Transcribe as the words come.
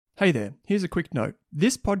Hey there, here's a quick note.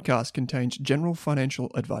 This podcast contains general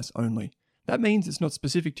financial advice only. That means it's not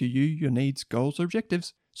specific to you, your needs, goals, or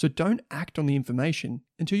objectives, so don't act on the information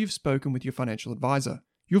until you've spoken with your financial advisor.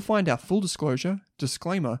 You'll find our full disclosure,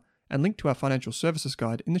 disclaimer, and link to our financial services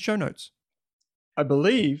guide in the show notes. I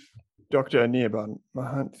believe, Dr. Nirban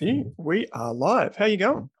Mahanthi, we are live. How are you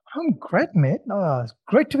going? I'm great, mate. It's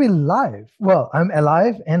great to be live. Well, I'm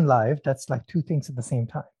alive and live. That's like two things at the same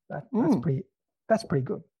time. That's pretty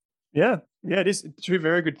good. Yeah, it is. Two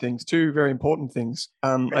very good things, two very important things.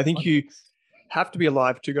 I think you have to be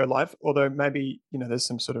alive to go live, although maybe, there's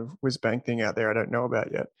some sort of whiz bang thing out there I don't know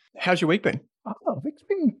about yet. How's your week been? Oh, it's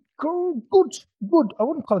been good. I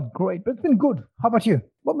wouldn't call it great, but it's been good. How about you?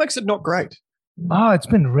 What makes it not great? It's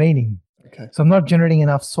been raining. Okay. So I'm not generating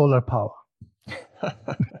enough solar power.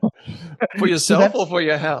 For yourself or for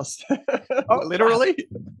your house? Literally?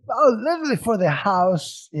 Literally for the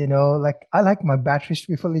house, I like my batteries to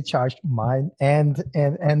be fully charged, mine and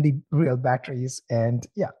the real batteries. And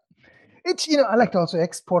yeah, it's, I like to also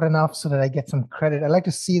export enough so that I get some credit. I like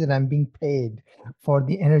to see that I'm being paid for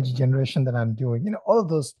the energy generation that I'm doing, all of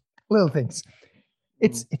those little things.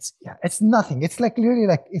 It's nothing. It's like really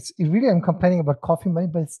I'm complaining about coffee money,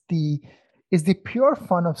 but it's the pure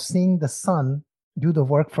fun of seeing the sun do the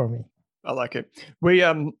work for me. I like it. We,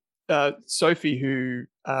 Sophie, who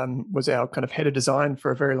was our kind of head of design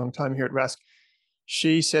for a very long time here at Rask,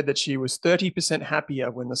 she said that she was 30%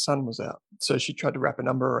 happier when the sun was out. So she tried to wrap a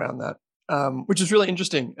number around that, which is really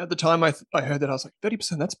interesting. At the time I heard that, I was like,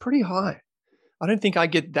 30%, that's pretty high. I don't think I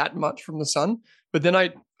get that much from the sun. But then I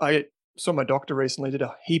saw my doctor recently, did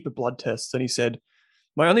a heap of blood tests, and he said,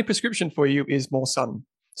 my only prescription for you is more sun.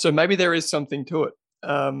 So maybe there is something to it.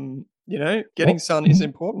 Getting sun is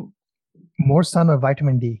important. More sun or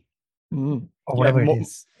vitamin D or whatever it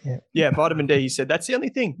is. Yeah, vitamin D, he said, that's the only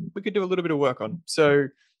thing we could do a little bit of work on. So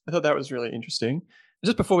I thought that was really interesting.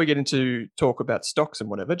 Just before we get into talk about stocks and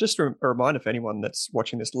whatever, just a reminder for anyone that's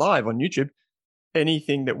watching this live on YouTube,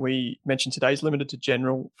 anything that we mention today is limited to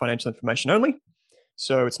general financial information only.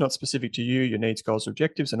 So it's not specific to you, your needs, goals,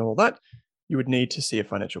 objectives, and all that. You would need to see a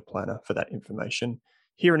financial planner for that information.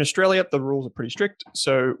 Here in Australia, the rules are pretty strict,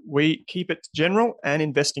 so we keep it general and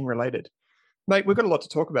investing related. Mate, we've got a lot to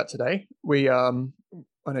talk about today. I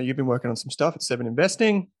know you've been working on some stuff at Seven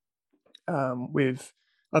Investing.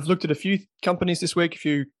 I've looked at a few companies this week, a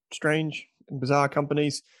few strange and bizarre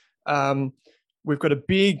companies. We've got a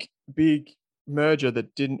big merger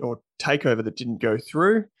takeover that didn't go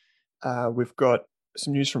through. We've got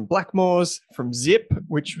some news from Blackmores, from Zip,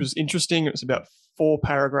 which was interesting. It was about 4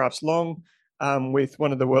 paragraphs long. With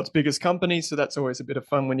one of the world's biggest companies. So that's always a bit of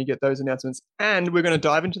fun when you get those announcements. And we're going to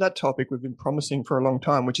dive into that topic we've been promising for a long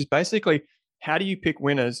time, which is basically, how do you pick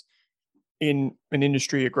winners in an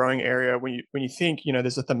industry, a growing area, when you think,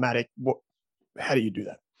 there's a thematic, how do you do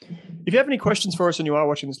that? If you have any questions for us and you are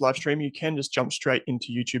watching this live stream, you can just jump straight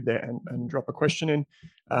into YouTube there and drop a question in.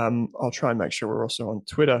 I'll try and make sure we're also on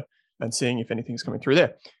Twitter and seeing if anything's coming through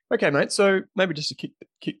there. Okay, mate. So maybe just to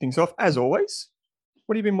kick things off, as always,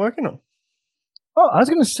 what have you been working on? Oh, I was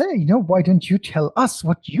going to say, why don't you tell us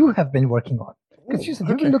what you have been working on? Because you said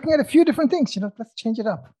you've been looking at a few different things. Let's change it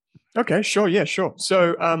up. Okay, sure. Yeah, sure.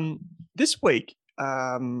 So this week,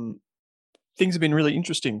 things have been really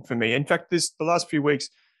interesting for me. In fact, the last few weeks,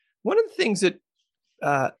 one of the things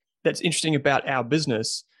that's interesting about our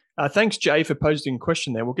business, thanks, Jay, for posing a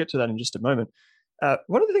question there. We'll get to that in just a moment.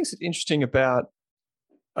 One of the things that's interesting about,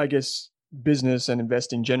 I guess, business and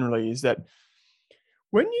investing generally is that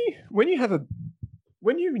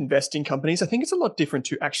when you invest in companies, I think it's a lot different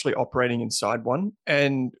to actually operating inside one.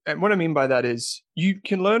 And what I mean by that is you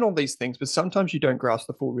can learn all these things, but sometimes you don't grasp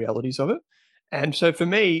the full realities of it. And so for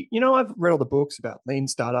me, I've read all the books about lean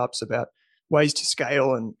startups, about ways to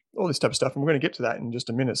scale and all this type of stuff. And we're going to get to that in just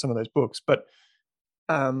a minute, some of those books. But,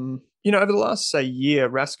 over the last, say, year,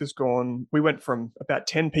 Rask has gone, we went from about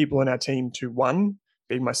 10 people in our team to 1,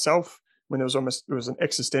 being myself, when there was an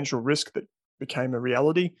existential risk that became a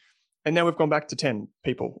reality. And now we've gone back to 10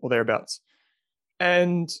 people or thereabouts.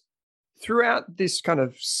 And throughout this kind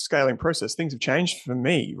of scaling process, things have changed for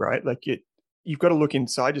me, right? Like you've got to look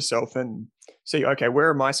inside yourself and see, okay, where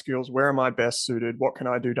are my skills? Where am I best suited? What can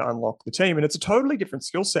I do to unlock the team? And it's a totally different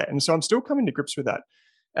skill set. And so I'm still coming to grips with that.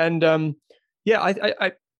 And I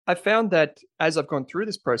found that as I've gone through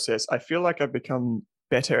this process, I feel like I've become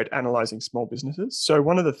better at analyzing small businesses. So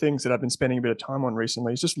one of the things that I've been spending a bit of time on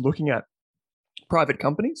recently is just looking at private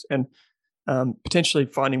companies and potentially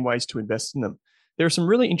finding ways to invest in them. There are some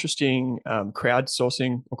really interesting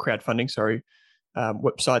crowdfunding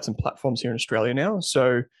websites and platforms here in Australia now.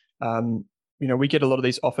 So we get a lot of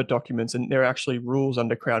these offer documents, and there are actually rules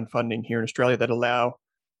under crowdfunding here in Australia that allow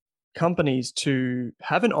companies to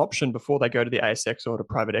have an option before they go to the ASX or to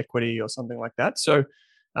private equity or something like that. So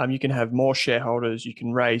you can have more shareholders, you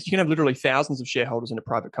can have literally thousands of shareholders in a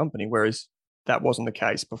private company, whereas that wasn't the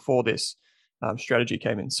case before this strategy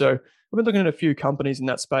came in. So we've been looking at a few companies in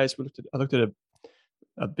that space. I looked at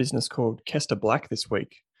a business called Kester Black this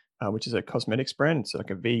week, which is a cosmetics brand. It's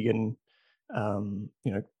like a vegan,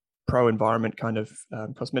 pro-environment kind of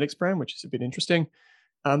cosmetics brand, which is a bit interesting.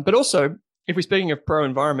 But also, if we're speaking of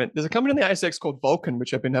pro-environment, there's a company on the ASX called Vulcan,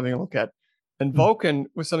 which I've been having a look at. And Vulcan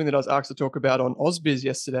was something that I was asked to talk about on AusBiz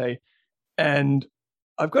yesterday. And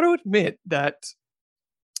I've got to admit that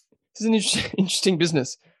this is an interesting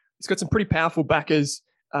business. It's got some pretty powerful backers,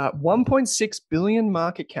 1.6 billion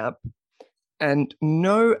market cap, and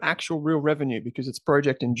no actual real revenue because its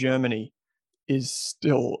project in Germany is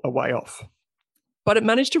still a way off. But it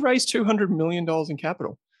managed to raise $200 million in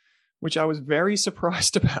capital, which I was very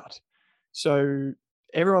surprised about. So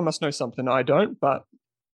everyone must know something I don't, but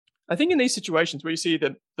I think in these situations where you see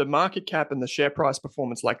the market cap and the share price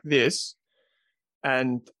performance like this,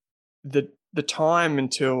 and the time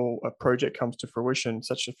until a project comes to fruition,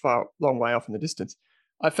 such a long way off in the distance,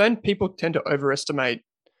 I find people tend to overestimate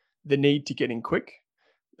the need to get in quick.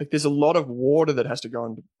 Like there's a lot of water that has to go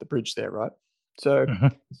under the bridge there, right? So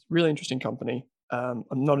it's a really interesting company. I'm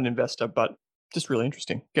not an investor, but just really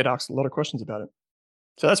interesting. Get asked a lot of questions about it.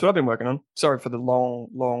 So that's what I've been working on. Sorry for the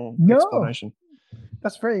long explanation.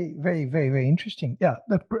 That's very, very, very, very interesting. Yeah,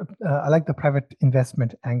 I like the private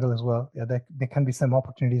investment angle as well. Yeah, there can be some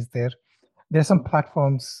opportunities there. There's some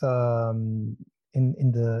platforms in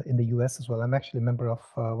the US as well. I'm actually a member of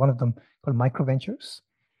one of them called Microventures.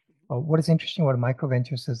 What is interesting about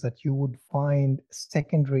Microventures is that you would find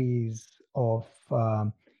secondaries of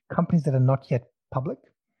companies that are not yet public,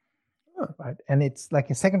 right? And it's like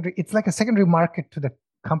a secondary market to the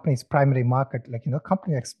company's primary market. Like, a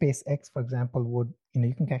company like SpaceX, for example, would,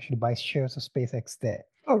 you can actually buy shares of SpaceX there.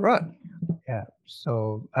 Oh, right. Yeah.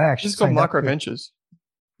 So I actually This is called Microventures.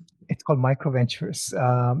 It's called Microventures.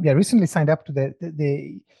 Recently signed up to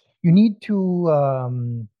you need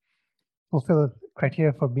to fulfill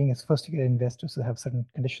criteria for being a first-ticket investor. So they have certain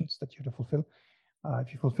conditions that you have to fulfill.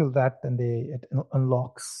 If you fulfill that, then it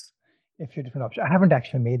unlocks a few different options. I haven't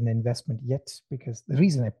actually made an investment yet because the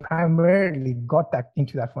reason I primarily got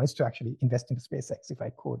into that one is to actually invest into SpaceX if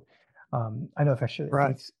I could. I know actually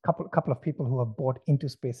it's a couple of people who have bought into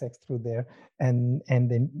SpaceX through there, and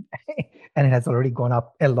then and it has already gone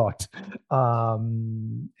up a lot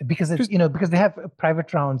because it's because they have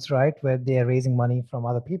private rounds, right, where they are raising money from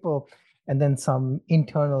other people, and then some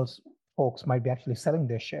internal folks might be actually selling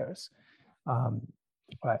their shares.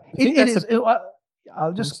 Right.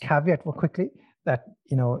 I'll just caveat more quickly that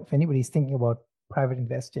if anybody's thinking about private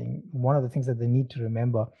investing, one of the things that they need to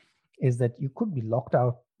remember is that you could be locked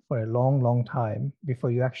out for a long time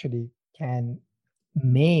before you actually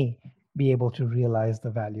may be able to realize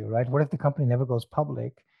the value, right? What if the company never goes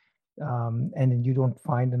public, and then you don't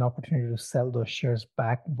find an opportunity to sell those shares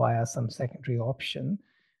back via some secondary option?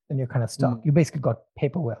 Then you're kind of stuck. You basically got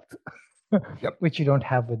paper wealth, which you don't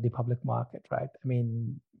have with the public market, right? I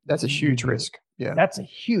mean, that's a huge risk. Yeah, that's a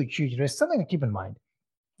huge risk. Something to keep in mind.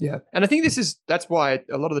 Yeah. And I think that's why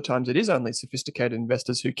a lot of the times it is only sophisticated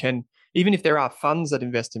investors who can, even if there are funds that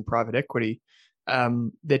invest in private equity,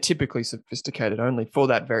 they're typically sophisticated only for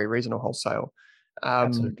that very reason or wholesale.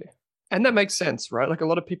 Absolutely. And that makes sense, right? Like a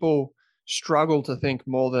lot of people struggle to think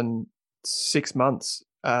more than 6 months,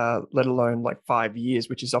 let alone like 5 years,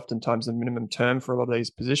 which is oftentimes the minimum term for a lot of these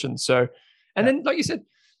positions. So, and then like you said,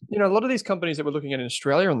 a lot of these companies that we're looking at in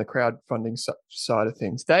Australia on the crowdfunding side of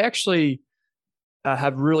things, they actually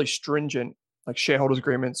have really stringent like shareholders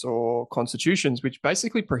agreements or constitutions, which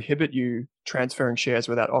basically prohibit you transferring shares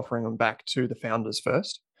without offering them back to the founders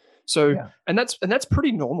first. So, and that's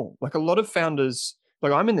pretty normal. Like a lot of founders,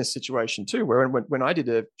 like I'm in this situation too, where when I did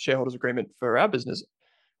a shareholders agreement for our business,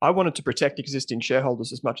 I wanted to protect existing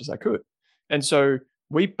shareholders as much as I could. And so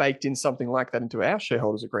we baked in something like that into our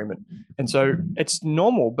shareholders agreement. And so it's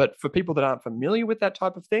normal, but for people that aren't familiar with that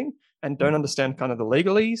type of thing and don't understand kind of the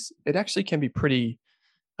legalese, it actually can be pretty,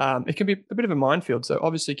 it can be a bit of a minefield. So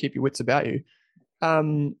obviously keep your wits about you.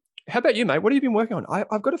 How about you, mate? What have you been working on?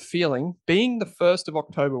 I've got a feeling, being the 1st of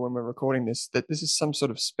October when we're recording this, that this is some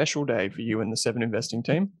sort of special day for you and the 7 Investing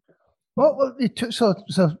team. Well, so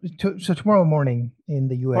tomorrow morning in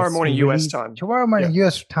the US. Tomorrow morning US time. Tomorrow morning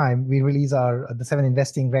US time, we release the 7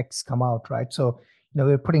 Investing recs come out, right? So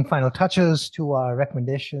we're putting final touches to our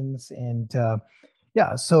recommendations, and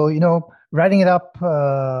Yeah, so writing it up,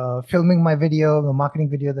 filming my video, the marketing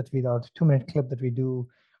video that we do, 2 minute clip that we do,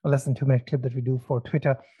 or less than 2 minute clip that we do for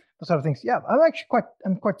Twitter, those sort of things. Yeah,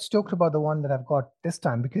 I'm quite stoked about the one that I've got this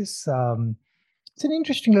time because it's an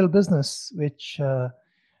interesting little business. Which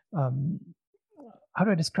um, how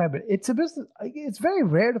do I describe it? It's a business. It's very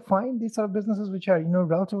rare to find these sort of businesses which are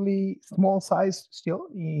relatively small sized still.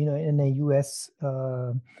 In a U.S.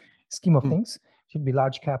 Scheme of Mm, things, should be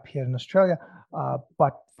large cap here in Australia,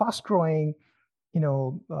 but fast growing.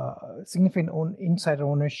 Significant insider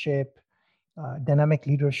ownership, dynamic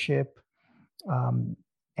leadership, um,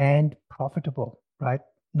 and profitable. Right,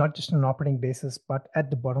 not just on an operating basis, but at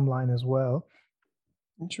the bottom line as well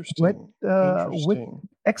with interesting. with Interesting.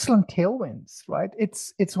 excellent tailwinds, right?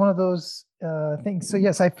 It's one of those things. So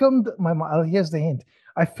yes, I filmed here's the hint.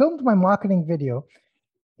 I filmed my marketing video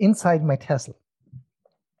inside my Tesla,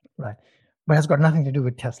 right? But it's got nothing to do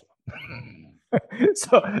with Tesla.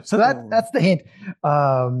 So Interesting. that's the hint.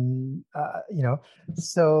 Um, uh, you know,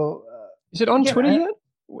 so Is it on again, Twitter yet?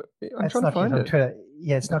 I'm it's trying to not yet find on it. Twitter.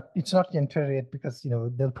 Yeah, it's not yet on Twitter yet because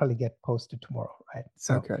they'll probably get posted tomorrow, right?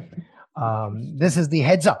 So Okay. this Interesting. is the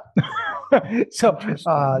heads up. So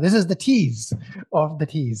Interesting. this is the tease of the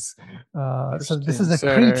tease. So this is Interesting. a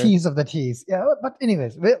So, pre-tease of the tease. Yeah, but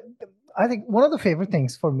anyways, I think one of the favorite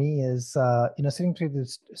things for me is sitting through the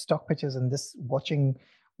stock pitches and this watching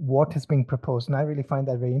what is being proposed, and I really find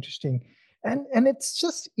that very interesting. And it's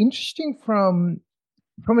just interesting from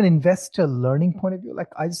an investor learning point of view. Like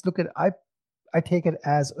I just look at I take it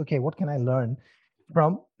as okay, what can I learn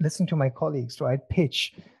from listening to my colleagues, right?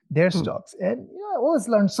 Pitch their hmm, stocks, and I always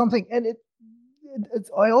learn something. And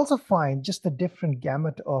I also find just the different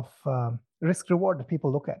gamut of risk reward that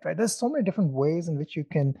people look at, right? There's so many different ways in which you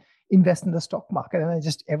can invest in the stock market, and I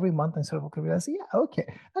just every month I sort of realize, yeah, okay,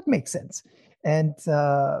 that makes sense, and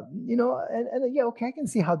yeah, okay, I can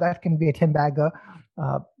see how that can be a 10 bagger.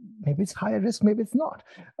 Uh, Maybe it's higher risk, maybe it's not,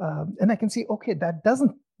 and I can see, okay, that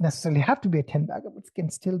doesn't necessarily have to be a 10 bagger, but it can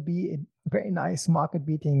still be a very nice market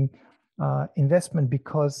beating investment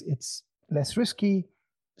because it's less risky,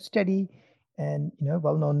 steady, and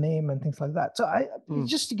well-known name and things like that. So I hmm.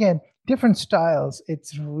 just again different styles.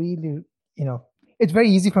 It's really it's very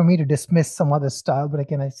easy for me to dismiss some other style, but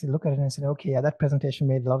again I look at it and I say, okay, yeah, that presentation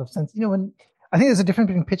made a lot of sense. When I think there's a difference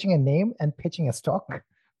between pitching a name and pitching a stock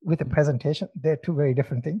with a presentation. They're two very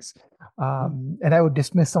different things. Hmm. And I would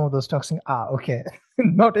dismiss some of those stocks saying, okay,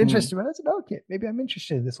 not Hmm. interested. But I said, okay, maybe I'm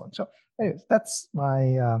interested in this one. So anyways, that's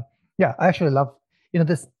my yeah, I actually love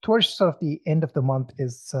this towards sort of the end of the month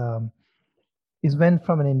is when,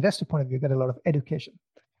 from an investor point of view, you get a lot of education,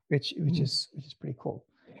 Hmm. which is pretty cool.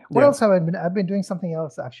 What Yeah. else have I been? I've been doing something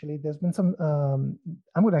else actually. There's been some.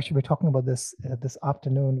 I'm going to actually be talking about this this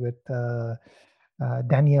afternoon with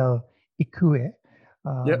Danielle Ikue.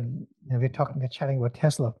 Yep. We're chatting about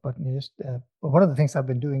Tesla, but one of the things I've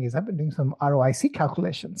been doing is I've been doing some ROIC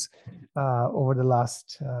calculations over the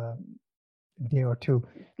last day or two.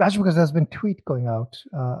 Largely because there's been tweet going out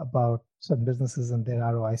about certain businesses and their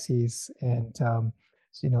ROICs, and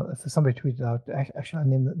so somebody tweeted out. Actually, I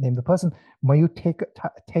name the person, Mayut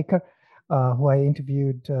Taker, who I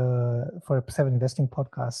interviewed for a Seven Investing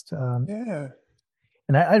podcast. Yeah.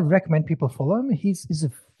 And I recommend people follow him. He's a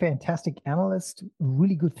fantastic analyst,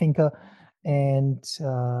 really good thinker, and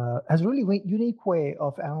has a really unique way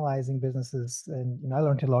of analyzing businesses. And I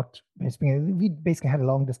learned a lot. We basically had a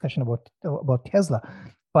long discussion about Tesla,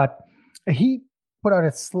 but he put out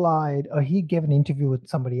a slide, or he gave an interview with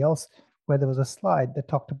somebody else where there was a slide that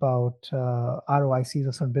talked about ROICs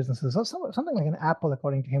of certain businesses. So something like an Apple,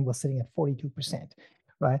 according to him, was sitting at 42%,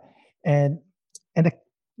 right? And and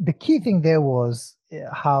the key thing there was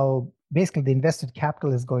how basically the invested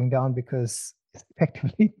capital is going down because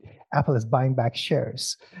effectively Apple is buying back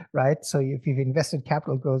shares, right? So if your invested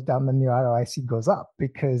capital goes down, then your ROIC goes up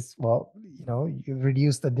because, well, you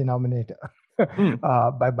reduce the denominator Hmm.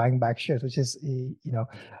 by buying back shares, which is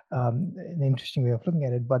an interesting way of looking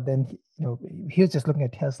at it. But then he was just looking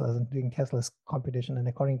at Tesla's and doing Tesla's computation, and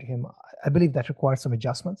according to him, I believe that requires some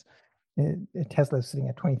adjustments. Tesla is sitting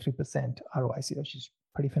at 23% ROIC, which is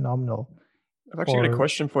pretty phenomenal I've actually got a for.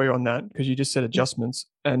 question for you on that because you just said Yeah. adjustments.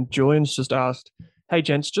 And Julian's just asked, hey,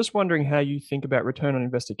 gents, just wondering how you think about return on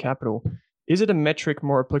invested capital. Is it a metric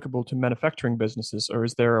more applicable to manufacturing businesses, or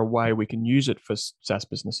is there a way we can use it for SaaS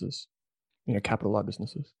businesses, capital light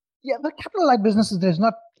businesses? Yeah, the capital light businesses, there's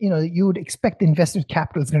not, you would expect invested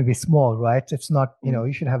capital is going to be small, right? It's not, Mm.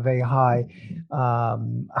 you should have very high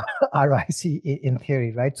ROIC in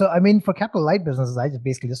theory, right? So, I mean, for capital light businesses, I just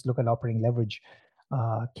basically just look at operating leverage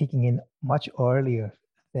kicking in much earlier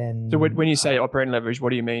So then when you say operating leverage, what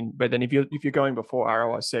do you mean? But then if you're going before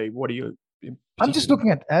ROIC, what are you I'm just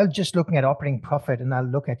particularly? looking at operating profit, and I'll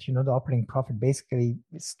look at, the operating profit basically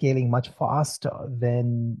scaling much faster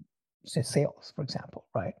than, say, sales, for example,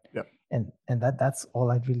 right? Yeah. And that's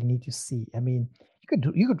all I really need to see. I mean,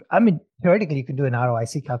 I mean, theoretically you could do an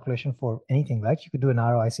ROIC calculation for anything, right? You could do an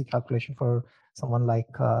ROIC calculation for someone like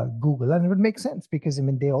Google, and it would make sense because, I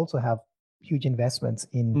mean, they also have huge investments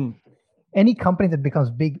in Mm, any company that becomes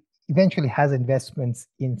big eventually has investments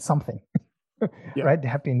in something. yeah. Right? They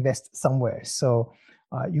have to invest somewhere. So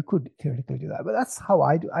you could theoretically do that, but that's how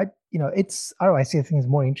I do. It's ROIC. I think is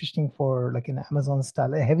more interesting for like an Amazon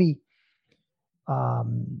style, a heavy,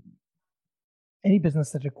 um, any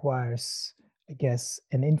business that requires, I guess,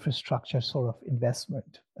 an infrastructure sort of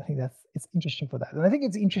investment. I think it's interesting for that, and I think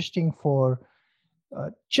it's interesting for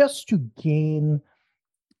just to gain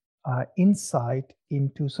insight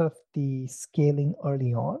into sort of the scaling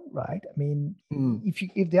early on, right? I mean, Mm,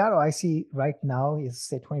 if the ROIC right now is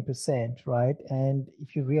say 20%, right, and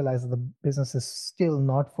if you realize that the business is still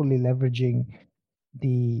not fully leveraging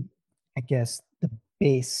the, I guess, the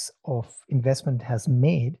base of investment has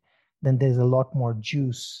made, then there's a lot more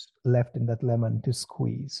juice left in that lemon to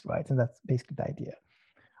squeeze, right? And that's basically the idea.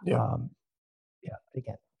 yeah. Um, yeah,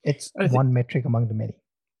 again, it's I think one metric among the many.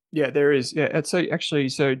 yeah, there is. Yeah. And so actually,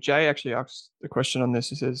 so Jay actually asked the question on this.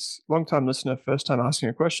 He says, long time listener, first time asking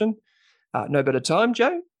a question. No better time,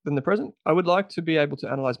 Jay, than the present. I would like to be able to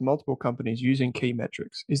analyze multiple companies using key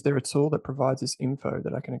metrics. Is there a tool that provides this info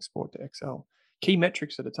that I can export to Excel? Key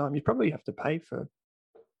metrics at a time. You probably have to pay for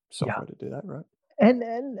Yeah. software to do that, right? And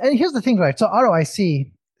here's the thing, right? So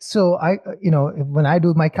ROIC. So when I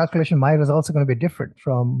do my calculation, my results are going to be different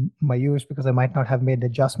from my viewers because I might not have made the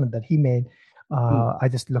adjustment that he made. Mm, I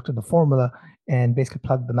just looked at the formula and basically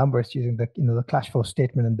plugged the numbers using the cash flow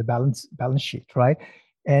statement and the balance sheet, right?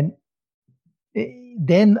 And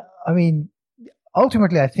then, I mean,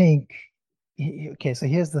 ultimately, I think, okay, so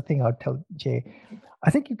here's the thing I'll tell Jay. I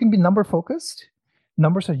think you can be number focused.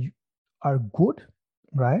 Numbers are good,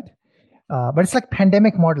 right? But it's like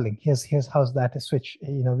pandemic modeling. Here's how's that a switch.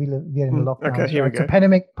 We are in the okay, lockdowns, here we right? So go.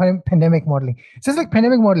 pandemic modeling. It's just like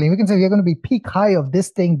pandemic modeling. We can say we're going to be peak high of this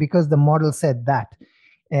thing because the model said that.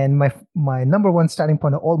 And my number one starting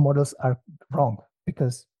point of all models are wrong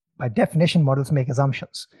because by definition models make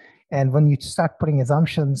assumptions. And when you start putting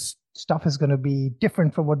assumptions, stuff is going to be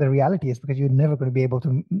different from what the reality is because you're never going to be able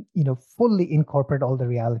to fully incorporate all the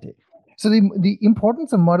reality. So the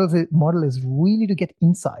importance of model is really to get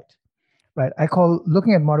insight, right? I call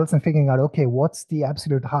looking at models and figuring out, okay, what's the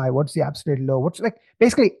absolute high? What's the absolute low? What's like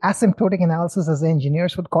basically asymptotic analysis, as the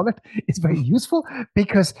engineers would call it. It's very useful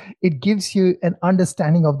because it gives you an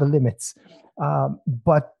understanding of the limits.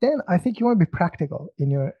 But then I think you want to be practical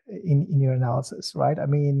in your analysis, right? I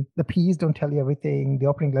mean, the P's don't tell you everything. The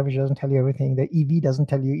operating leverage doesn't tell you everything. The EV doesn't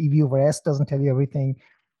tell you. EV over S doesn't tell you everything.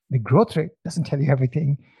 The growth rate doesn't tell you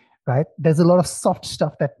everything, right? There's a lot of soft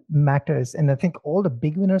stuff that matters. And I think all the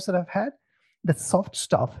big winners that I've had, the soft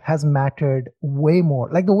stuff has mattered way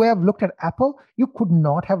more. Like the way I've looked at Apple, you could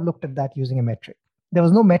not have looked at that using a metric. There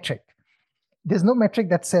was no metric. There's no metric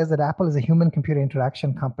that says that Apple is a human computer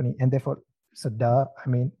interaction company. And therefore, so duh, I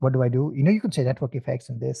mean, what do I do? You can say network effects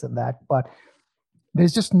and this and that, but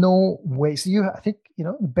there's just no way. So I think,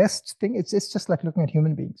 the best thing, it's just like looking at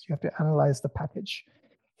human beings. You have to analyze the package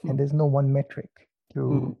and there's no one metric Mm.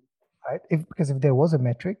 to, right? Because if there was a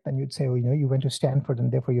metric, then you'd say, you went to Stanford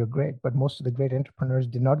and therefore you're great. But most of the great entrepreneurs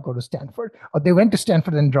did not go to Stanford, or they went to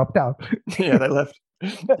Stanford and dropped out. Yeah, they left.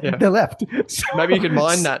 Yeah. They left. So, Maybe you could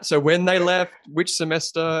mine that. So when they left, which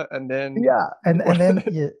semester, and then yeah, and what? then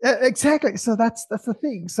yeah, exactly. So that's the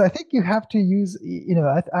thing. So I think you have to use.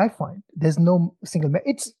 I find there's no single.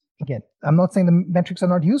 It's again. I'm not saying the metrics are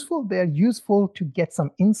not useful. They're useful to get some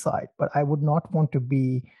insight, but I would not want to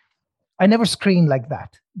be. I never screen like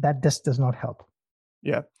that. That just does not help.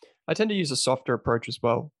 Yeah. I tend to use a softer approach as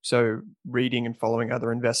well. So reading and following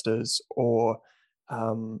other investors, or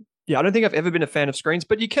yeah, I don't think I've ever been a fan of screens,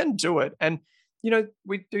 but you can do it. And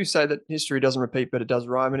we do say that history doesn't repeat, but it does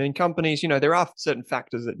rhyme. And in companies, there are certain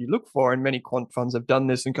factors that you look for, and many quant funds have done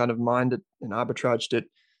this and kind of mined it and arbitraged it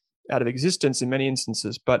out of existence in many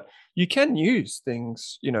instances. But you can use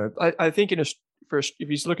things. I think if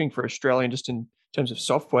he's looking for Australian, just in terms of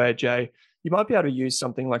software, Jay, you might be able to use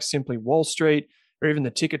something like simply Wall Street or even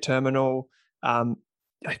the ticker terminal. Um,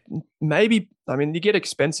 Maybe, I mean, you get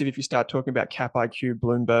expensive if you start talking about Cap IQ,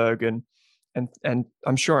 Bloomberg, and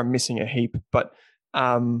I'm sure I'm missing a heap, but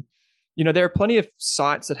there are plenty of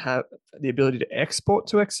sites that have the ability to export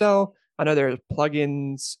to Excel. I know there are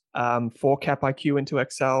plugins for Cap IQ into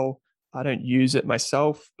Excel. I don't use it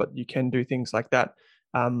myself, but you can do things like that.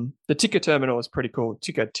 The ticker terminal is pretty cool.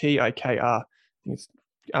 Ticker, TIKR. I think it's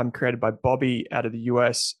created by Bobby out of the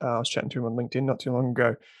US. I was chatting to him on LinkedIn not too long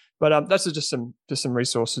ago. But that's just some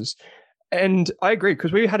resources. And I agree,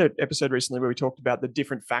 because we had an episode recently where we talked about the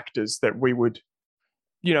different factors that we would,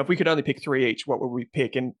 if we could only pick three each, what would we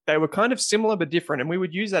pick? And they were kind of similar but different. And we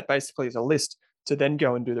would use that basically as a list to then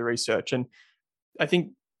go and do the research. And I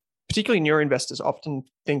think particularly newer investors often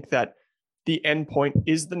think that the end point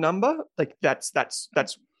is the number. Like that's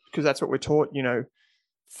because that's what we're taught,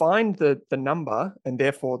 find the number and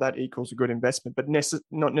therefore that equals a good investment, but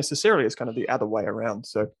not necessarily. It's kind of the other way around.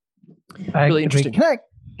 So really interesting.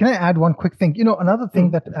 Can I add one quick thing? Another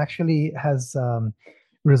thing that actually has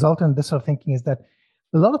resulted in this sort of thinking is that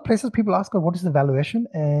a lot of places people ask, what is the valuation?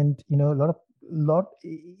 And,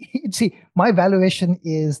 see, my valuation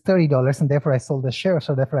is $30 and therefore I sold the share.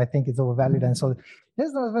 So therefore I think it's overvalued. And so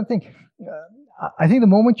there's another thing. I think the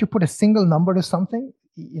moment you put a single number to something,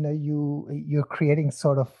 you're creating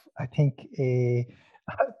sort of, I think, a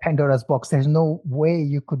Pandora's box. There's no way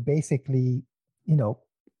you could basically,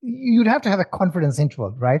 you'd have to have a confidence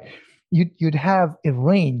interval, right? You'd have a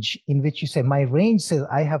range in which you say, my range says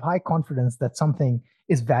I have high confidence that something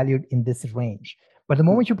is valued in this range. But the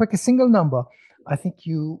moment you pick a single number, I think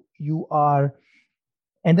you are,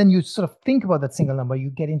 and then you sort of think about that single number, you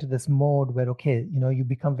get into this mode where, okay, you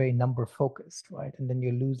become very number focused, right? And then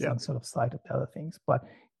you're losing sort of sight of the other things. But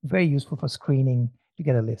very useful for screening to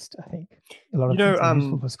get a list, I think. A lot of things are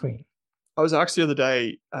useful for screening. I was asked the other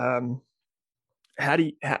day,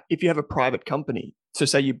 if you have a private company, so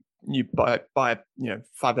say you buy $5,000,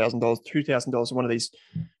 $2,000 in one of these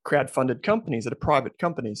crowd-funded companies that are private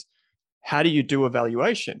companies, how do you do a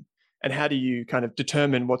valuation? And how do you kind of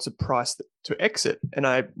determine what's a price to exit? And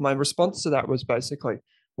my response to that was basically,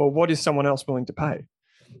 well, what is someone else willing to pay?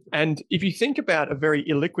 And if you think about a very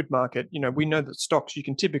illiquid market, we know that stocks you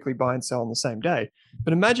can typically buy and sell on the same day.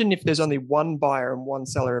 But imagine if there's only one buyer and one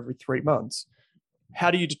seller every 3 months. How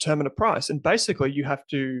do you determine a price? And basically, you have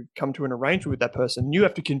to come to an arrangement with that person. You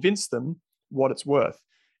have to convince them what it's worth.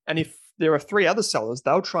 And if there are 3 other sellers,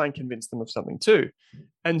 they'll try and convince them of something too.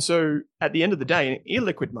 And so at the end of the day, in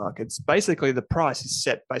illiquid markets, basically the price is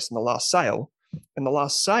set based on the last sale. And the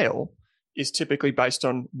last sale is typically based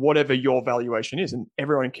on whatever your valuation is. And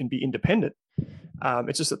everyone can be independent.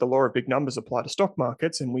 It's just that the law of big numbers apply to stock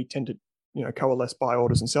markets. And we tend to coalesce buy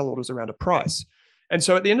orders and sell orders around a price. And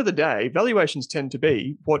so at the end of the day, valuations tend to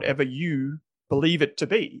be whatever you believe it to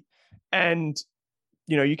be. And,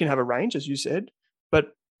 you can have a range, as you said,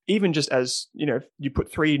 but even just as, if you put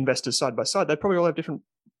 3 investors side by side, they probably all have different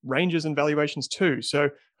ranges and valuations too. So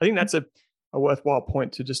I think that's a worthwhile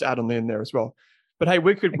point to just add on in there as well. But hey,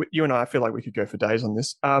 you and I feel like we could go for days on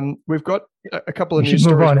this. We've got a couple of news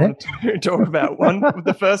stories we want to talk about.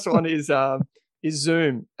 The first one is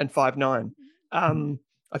Zoom and Five9.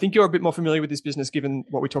 I think you're a bit more familiar with this business given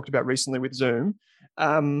what we talked about recently with Zoom.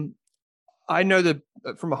 I know that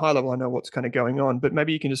from a high level, I know what's kind of going on, but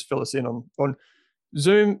maybe you can just fill us in on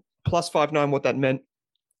Zoom plus Five9, what that meant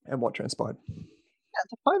and what transpired. Yeah,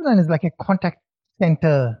 so Five9 is like a contact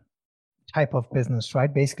center type of business,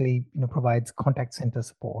 right? Basically, provides contact center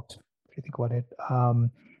support, if you think about it.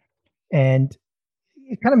 And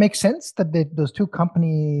it kind of makes sense that those two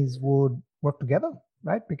companies would work together,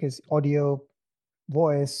 right? Because audio,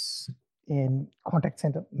 voice in contact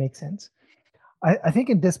center makes sense. I think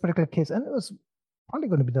in this particular case, and it was probably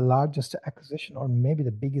going to be the largest acquisition or maybe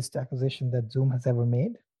the biggest acquisition that Zoom has ever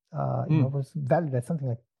made. It was valued at something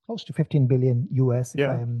like close to 15 billion US, if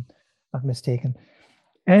I am not mistaken.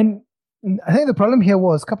 And I think the problem here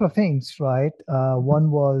was a couple of things, right? One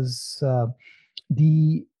was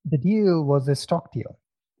the deal was a stock deal.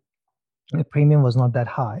 The premium was not that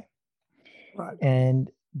high. Right. And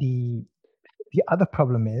the other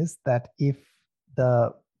problem is that if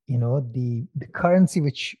the currency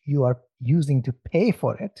which you are using to pay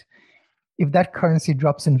for it, if that currency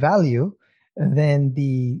drops in value, then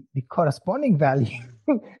the corresponding value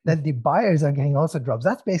that the buyers are getting also drops.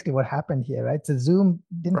 That's basically what happened here, right? So Zoom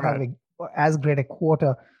didn't have as great a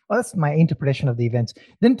quarter. Well, that's my interpretation of the events.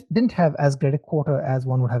 Didn't have as great a quarter as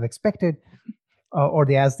one would have expected,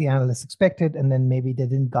 as the analysts expected, and then maybe they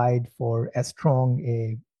didn't guide for as strong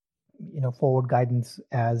a forward guidance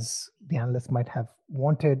as the analysts might have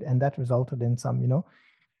wanted, and that resulted in some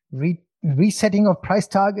resetting of price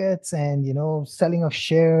targets and selling of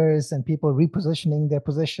shares and people repositioning their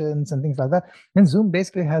positions and things like that. And Zoom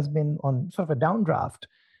basically has been on sort of a downdraft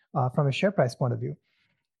from a share price point of view.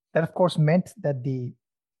 That of course meant that the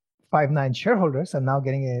Five9 shareholders are now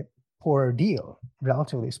getting a poorer deal,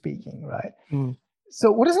 relatively speaking, right?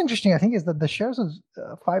 So what is interesting, I think, is that the shares of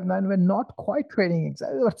Five9 were not quite trading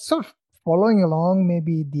exactly, they were sort of following along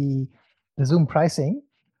maybe the Zoom pricing,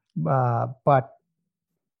 but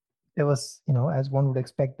there was, as one would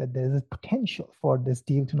expect, that there is a potential for this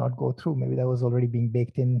deal to not go through. Maybe that was already being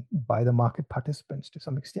baked in by the market participants to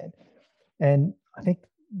some extent. And I think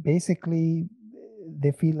basically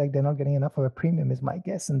they feel like they're not getting enough of a premium, is my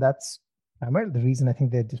guess. And that's primarily the reason. I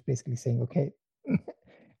think they're just basically saying, okay,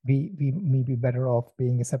 we may be better off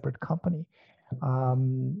being a separate company.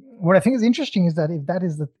 What I think is interesting is that if that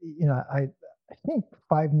is I think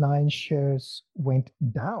Five9 shares went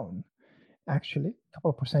down actually a couple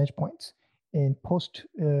of percentage points in post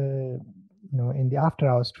in the after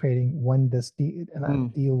hours trading when this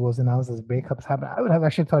deal was announced as breakups happened. I would have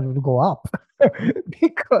actually thought it would go up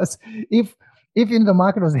because if the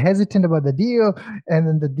market was hesitant about the deal and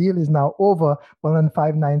then the deal is now over, well, then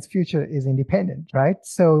Five9's future is independent, right?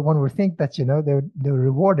 So one would think that they were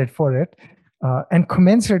rewarded for it, and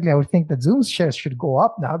commensurately I would think that Zoom's shares should go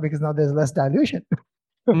up now because now there's less dilution.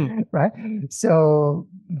 Right? So,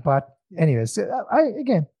 but anyways,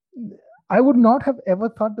 I would not have ever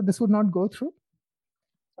thought that this would not go through.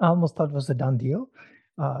 I almost thought it was a done deal.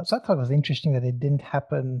 So I thought it was interesting that it didn't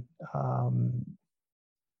happen,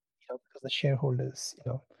 because the shareholders,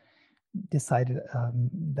 decided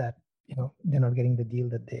that they're not getting the deal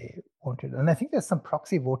that they wanted. And I think there's some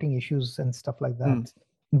proxy voting issues and stuff like that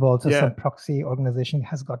involved. So some proxy organization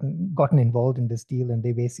has gotten involved in this deal, and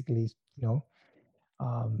they basically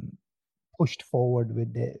pushed forward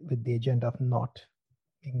with the agenda of not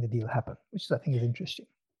making the deal happen, which I think is interesting.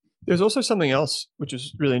 There's also something else which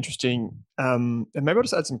is really interesting, and maybe I'll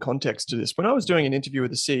just add some context to this. When I was doing an interview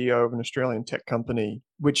with the CEO of an Australian tech company,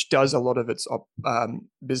 which does a lot of its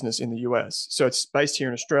business in the US, so it's based here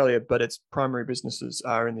in Australia, but its primary businesses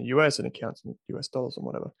are in the US and accounts in US dollars and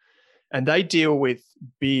whatever. And they deal with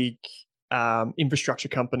big infrastructure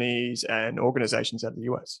companies and organizations out of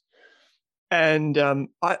the US. And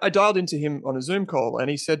I dialed into him on a Zoom call, and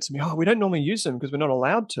he said to me, "Oh, we don't normally use them because we're not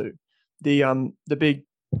allowed to. The big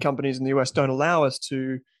companies in the US don't allow us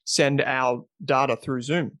to send our data through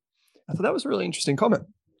Zoom." I thought that was a really interesting comment.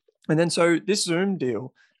 And then so this Zoom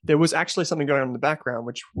deal, there was actually something going on in the background,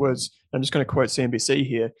 which was, I'm just going to quote CNBC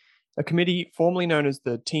here, a committee formerly known as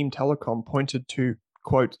the Team Telecom pointed to,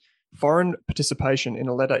 quote, foreign participation in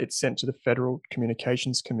a letter it sent to the Federal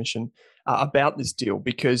Communications Commission about this deal,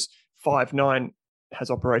 because Five9 has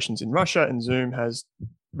operations in Russia and Zoom has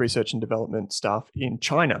research and development staff in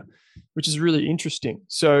China, which is really interesting.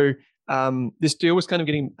 So this deal was kind of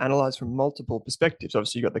getting analyzed from multiple perspectives.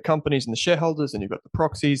 Obviously, you've got the companies and the shareholders, and you've got the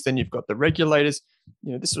proxies, then you've got the regulators.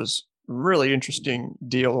 This was a really interesting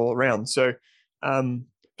deal all around. So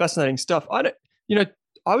fascinating stuff. I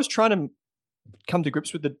was trying to come to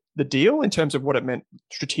grips with the deal in terms of what it meant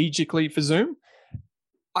strategically for Zoom.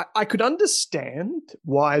 I could understand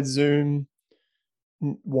why Zoom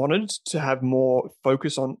wanted to have more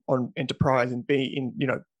focus on enterprise and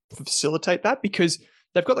facilitate that, because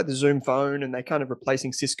they've got like the Zoom phone and they're kind of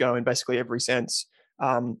replacing Cisco in basically every sense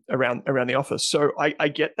around the office. So I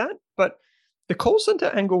get that, but the call center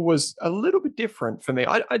angle was a little bit different for me.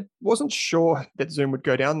 I wasn't sure that Zoom would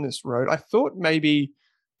go down this road. I thought maybe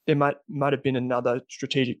there might have been another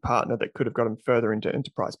strategic partner that could have got them further into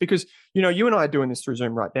enterprise, because you and I are doing this through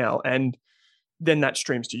Zoom right now, and then that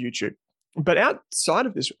streams to YouTube. But outside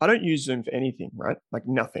of this, I don't use Zoom for anything, right? Like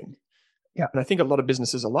nothing. Yeah. And I think a lot of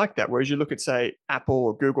businesses are like that. Whereas you look at, say, Apple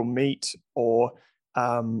or Google Meet or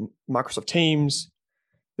Microsoft Teams,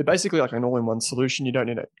 they're basically like an all-in-one solution. You don't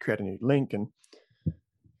need to create a new link. And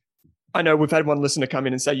I know we've had one listener come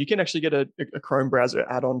in and say you can actually get a Chrome browser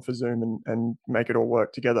add-on for Zoom and make it all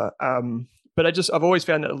work together. But I've always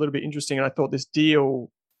found that a little bit interesting. And I thought this deal,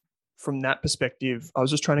 from that perspective, I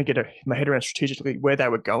was just trying to get my head around strategically where they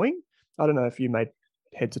were going. I don't know if you made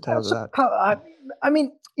heads or tails of that. I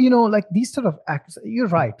mean, like these sort of you're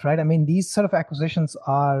right? I mean, these sort of acquisitions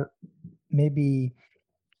are maybe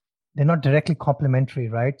they're not directly complementary,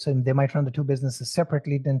 right? So they might run the two businesses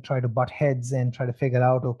separately, then try to butt heads and try to figure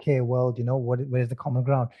out, okay, well, where is the common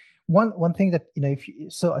ground? One thing that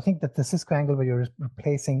so I think that the Cisco angle where you're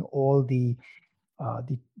replacing all the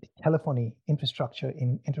telephony infrastructure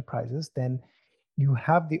in enterprises, then you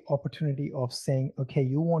have the opportunity of saying, okay,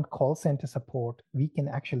 you want call center support, we can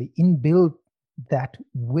actually inbuild that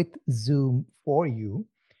with Zoom for you.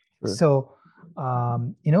 Sure. So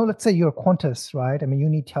let's say you're Qantas, right? I mean, you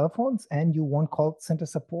need telephones and you want call center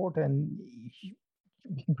support, and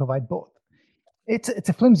you can provide both. It's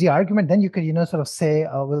a flimsy argument. Then you could sort of say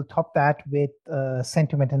we'll top that with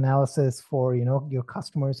sentiment analysis for your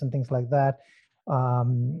customers and things like that.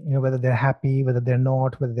 Whether they're happy, whether they're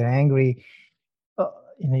not, whether they're angry. Uh,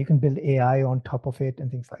 you can build AI on top of it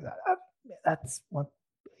and things like that. That's what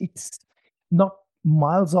it's not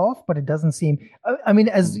miles off, but it doesn't seem. I mean,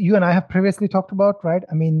 as you and I have previously talked about, right?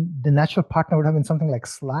 I mean, the natural partner would have been something like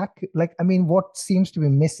Slack. Like, I mean, what seems to be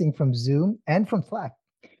missing from Zoom and from Slack?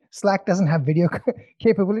 Slack doesn't have video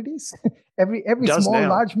capabilities. every Does small now.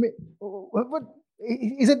 large. What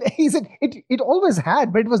it always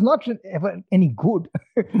had, but it was not ever any good.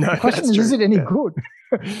 No, The question that's is true. it any Yeah. good?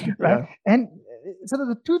 Right? Yeah. And so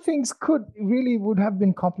the two things could really would have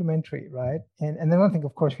been complementary, right? And then one thing,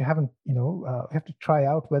 of course, we haven't, we have to try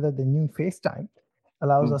out whether the new FaceTime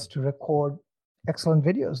allows Mm. us to record excellent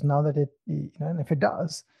videos. Now that and if it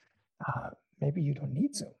does, maybe you don't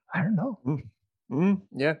need Zoom. I don't know.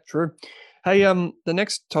 Yeah, true. Hey, the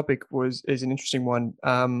next topic is an interesting one,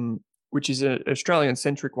 which is an Australian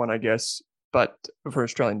centric one, I guess, but for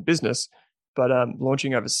Australian business, but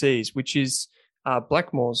launching overseas, which is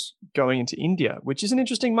Blackmore's going into India, which is an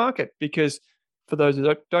interesting market because for those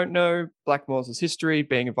who don't know, Blackmore's history,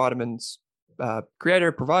 being a vitamins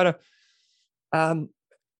creator, provider, um,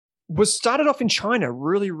 was started off in China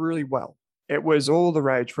really, really well. It was all the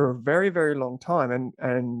rage for a very, very long time,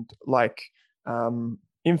 and like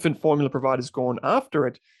infant formula providers gone after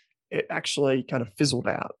it, it actually kind of fizzled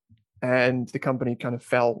out, and the company kind of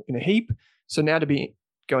fell in a heap. So now to be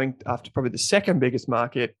going after probably the second biggest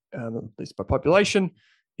market, at least by population,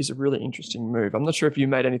 is a really interesting move. I'm not sure if you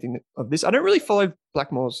made anything of this. I don't really follow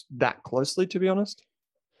Blackmore's that closely, to be honest.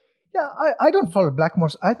 Yeah, I don't follow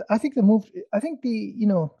Blackmore's. I think the move. I think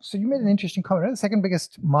So you made an interesting comment. Right? The second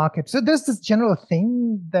biggest market. So there's this general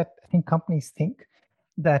thing that I think companies think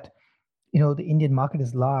that the Indian market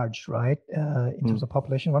is large, right? In terms of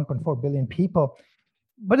population, 1.4 billion people.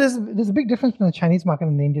 But there's a big difference between the Chinese market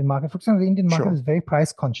and the Indian market. For example, the Indian market Sure. is very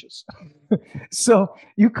price conscious, so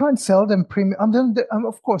you can't sell them premium. And then,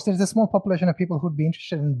 of course, there's a small population of people who'd be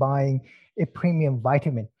interested in buying a premium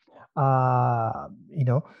vitamin. Uh, you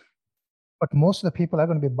know, but most of the people are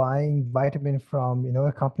going to be buying vitamin from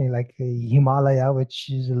a company like Himalaya, which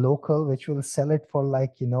is a local, which will sell it for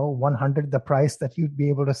like 100 the price that you'd be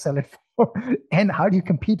able to sell it for. And how do you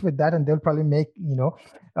compete with that? And they'll probably make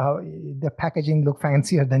the packaging look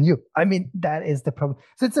fancier than you. I mean, that is the problem.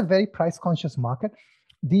 So it's a very price conscious market.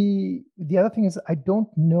 The other thing is, I don't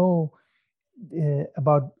know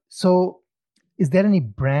about. So is there any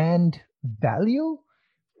brand value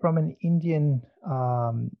from an Indian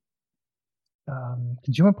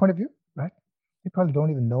consumer point of view, right? They probably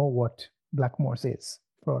don't even know what Blackmore's is.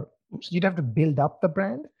 So you'd have to build up the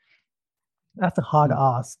brand. That's a hard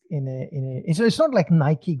ask. It's not like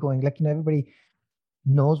Nike going like everybody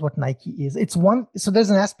knows what Nike is. It's one. So there's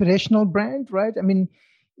an aspirational brand, right? I mean,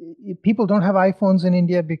 people don't have iPhones in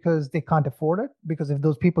India because they can't afford it. Because if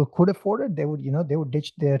those people could afford it, they would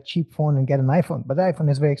ditch their cheap phone and get an iPhone. But the iPhone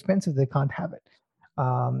is very expensive; they can't have it.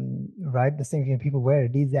 Right? The same thing people wear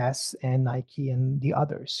Adidas and Nike and the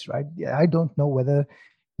others, right? I don't know whether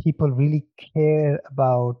people really care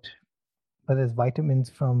about whether it's vitamins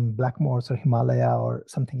from Blackmore's or Himalaya or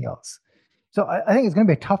something else. So I think it's going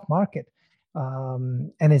to be a tough market.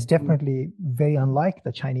 And it's definitely very unlike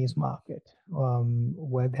the Chinese market,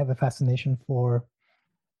 where they have a fascination for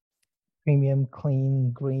premium,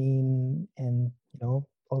 clean, green, and all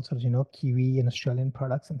sorts of Kiwi and Australian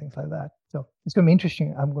products and things like that. So it's going to be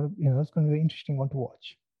interesting. It's going to be an interesting one to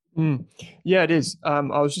watch. Yeah, it is. I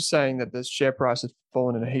was just saying that the share price had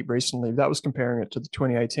fallen in a heap recently. That was comparing it to the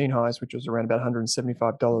 2018 highs, which was around about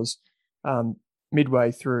 $175.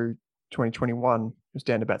 Midway through 2021, it was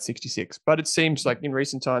down to about 66. But it seems like in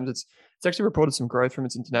recent times, it's actually reported some growth from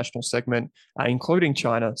its international segment, including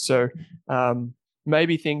China. So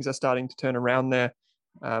maybe things are starting to turn around there.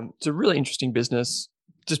 It's a really interesting business,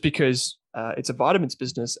 just because it's a vitamins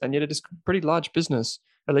business, and yet it is a pretty large business,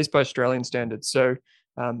 at least by Australian standards. So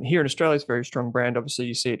here in Australia, it's a very strong brand. Obviously,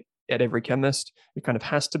 you see it at every chemist. It kind of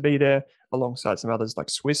has to be there alongside some others like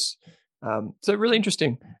Swiss. So really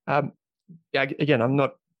interesting. Yeah, again,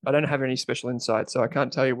 I don't have any special insight, so I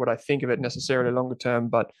can't tell you what I think of it necessarily longer term,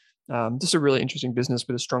 but just a really interesting business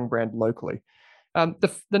with a strong brand locally.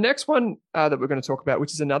 The next one that we're going to talk about,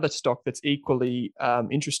 which is another stock that's equally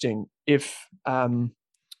interesting, if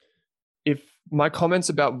my comments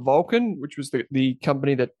about Vulcan, which was the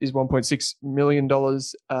company that is $1.6 million, billion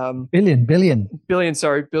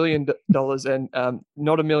dollars, and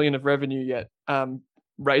not a million of revenue yet,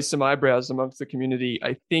 raised some eyebrows amongst the community.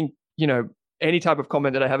 I think, any type of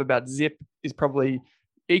comment that I have about Zip is probably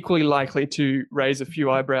equally likely to raise a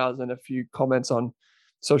few eyebrows and a few comments on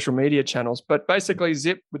social media channels. But basically,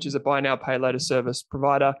 Zip, which is a buy now, pay later service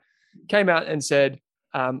provider, came out and said,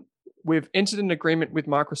 we've entered an agreement with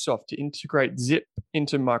Microsoft to integrate Zip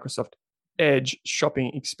into Microsoft Edge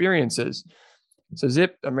shopping experiences. So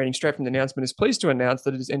Zip, I'm reading straight from the announcement, is pleased to announce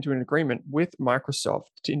that it is entering an agreement with Microsoft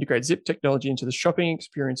to integrate Zip technology into the shopping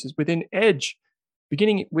experiences within Edge.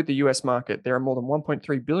 Beginning with the US market, there are more than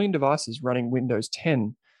 1.3 billion devices running Windows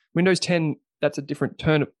 10. Windows 10, that's a different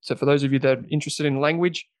term. So for those of you that are interested in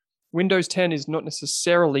language, Windows 10 is not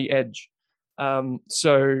necessarily Edge.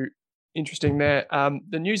 So interesting there.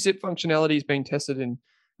 The new Zip functionality is being tested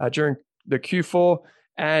during the Q4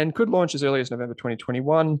 and could launch as early as November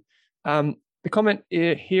 2021. The comment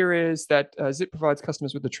here is that Zip provides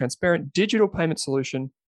customers with a transparent digital payment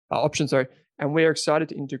solution option, and we are excited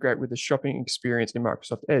to integrate with the shopping experience in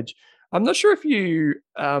Microsoft Edge. I'm not sure if you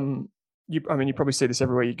probably see this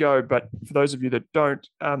everywhere you go, but for those of you that don't,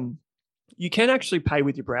 you can actually pay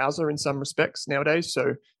with your browser in some respects nowadays.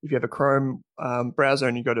 So if you have a Chrome browser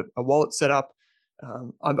and you've got a wallet set up,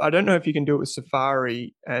 I don't know if you can do it with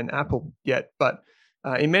Safari and Apple yet, but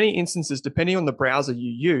in many instances, depending on the browser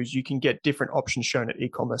you use, you can get different options shown at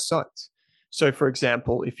e-commerce sites. So for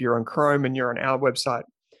example, if you're on Chrome and you're on our website,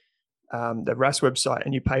 the RAS website,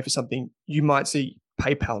 and you pay for something, you might see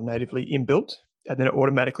PayPal natively inbuilt, and then it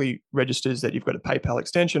automatically registers that you've got a PayPal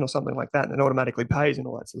extension or something like that, and it automatically pays and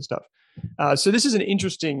all that sort of stuff. So this is an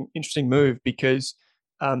interesting move because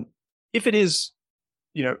if it is,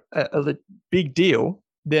 a big deal,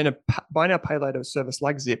 then a buy now pay later service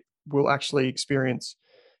like Zip will actually experience,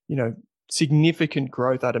 significant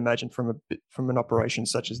growth, I'd imagine, from an operation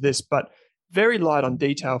such as this. But very light on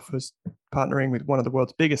detail for partnering with one of the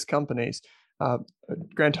world's biggest companies. A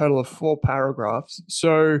grand total of 4 paragraphs.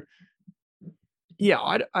 So yeah,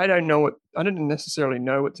 I don't necessarily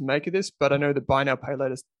know what to make of this, but I know the buy now pay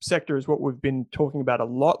later sector is what we've been talking about a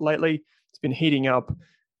lot lately. It's been heating up.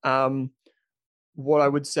 What I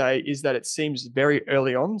would say is that it seems very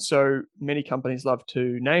early on. So many companies love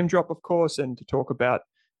to name drop, of course, and to talk about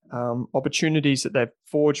opportunities that they've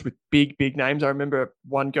forged with big names. I remember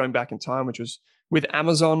one going back in time, which was with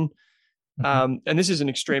Amazon. And this is an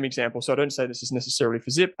extreme example. So I don't say this is necessarily for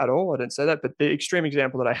Zip at all. I don't say that. But the extreme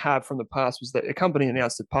example that I have from the past was that a company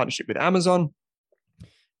announced a partnership with Amazon.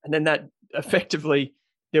 And then that effectively,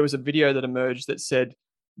 there was a video that emerged that said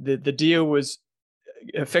the deal was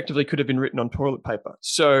effectively could have been written on toilet paper.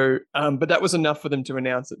 So, but that was enough for them to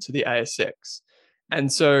announce it to the ASX.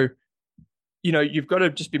 And so, you've got to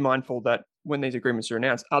just be mindful that when these agreements are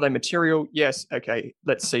announced, are they material? Yes. Okay.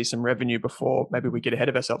 Let's see some revenue before maybe we get ahead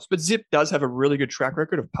of ourselves. But Zip does have a really good track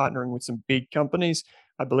record of partnering with some big companies.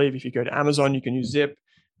 I believe if you go to Amazon, you can use Zip.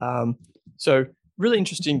 So really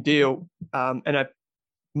interesting deal.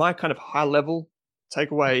 My kind of high level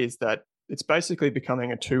takeaway is that it's basically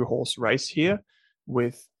becoming a 2-horse race here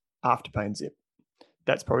with Afterpay and Zip.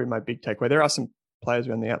 That's probably my big takeaway. There are some players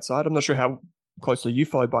around the outside. I'm not sure how closely you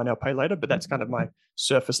follow buy now pay later, but that's kind of my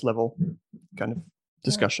surface level kind of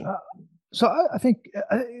discussion. So I think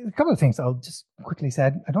a couple of things I'll just quickly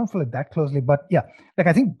say. I don't follow it that closely, but yeah,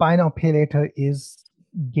 I think buy now pay later is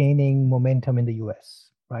gaining momentum in the US,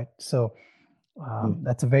 right? So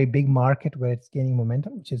that's a very big market where it's gaining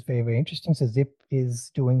momentum, which is very, very interesting. So Zip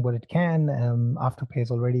is doing what it can. Afterpay has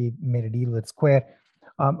already made a deal with Square.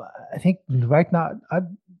 I think right now I'd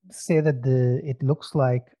say that it looks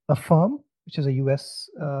like Affirm, which is a US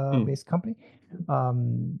based company,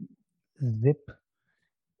 Zip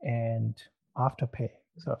and Afterpay.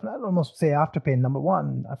 So I'd almost say Afterpay number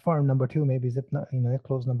 1, Affirm number 2, maybe Zip,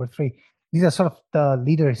 close number 3. These are sort of the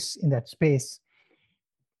leaders in that space.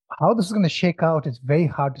 How this is going to shake out, it's very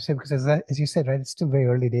hard to say because, as you said, right, it's still very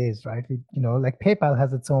early days, right? Like PayPal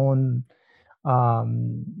has its own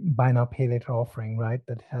buy now pay later offering, right,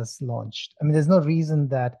 that has launched. I mean, there's no reason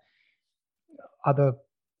that other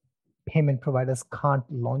payment providers can't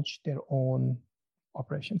launch their own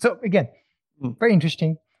operation. So again, very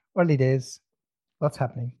interesting, early days, lots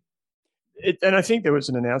happening. And I think there was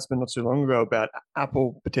an announcement not too long ago about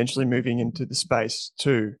Apple potentially moving into the space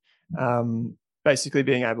too. Basically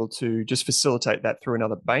being able to just facilitate that through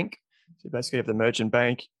another bank. So you basically have the merchant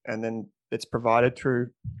bank, and then it's provided through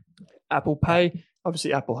Apple Pay.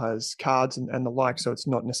 Obviously, Apple has cards and the like, so it's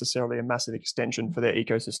not necessarily a massive extension for their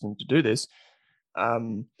ecosystem to do this.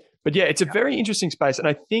 But yeah, it's a very interesting space. And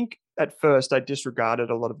I think at first I disregarded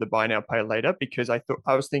a lot of the buy now, pay later because I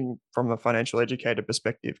was thinking from a financial educator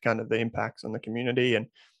perspective, kind of the impacts on the community, and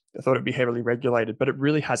I thought it'd be heavily regulated, but it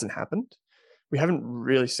really hasn't happened. We haven't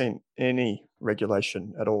really seen any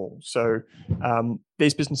regulation at all. So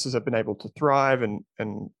these businesses have been able to thrive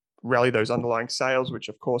and rally those underlying sales, which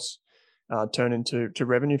of course turn into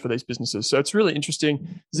revenue for these businesses. So it's really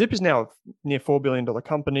interesting. Zip is now a near $4 billion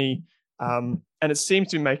company. And it seems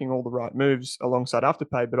to be making all the right moves alongside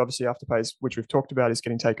Afterpay, but obviously Afterpay, which we've talked about, is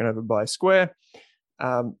getting taken over by Square.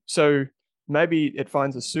 So maybe it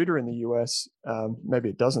finds a suitor in the US. Maybe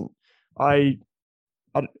it doesn't.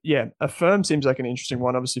 Yeah, Affirm seems like an interesting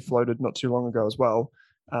one. Obviously floated not too long ago as well.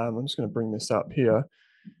 I'm just going to bring this up here.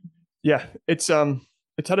 Yeah, it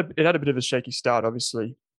had a bit of a shaky start,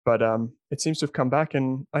 obviously, but it seems to have come back.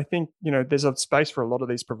 And I think there's a space for a lot of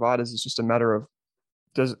these providers. It's just a matter of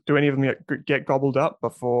do any of them get gobbled up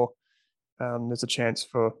before there's a chance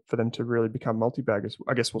for them to really become multi-baggers.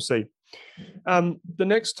 I guess we'll see. The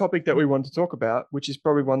next topic that we want to talk about, which is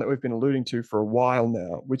probably one that we've been alluding to for a while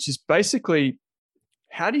now, which is basically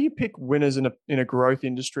how do you pick winners in a growth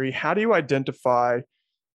industry? How do you identify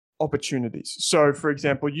opportunities? So, for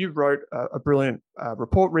example, you wrote a brilliant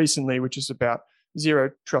report recently, which is about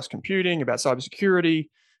zero trust computing, about cybersecurity.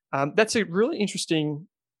 That's a really interesting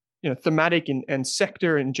thematic and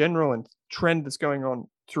sector in general and trend that's going on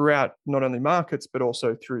throughout not only markets, but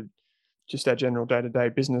also through just our general day-to-day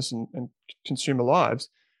business and consumer lives.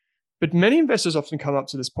 But many investors often come up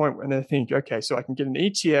to this point when they think, okay, so I can get an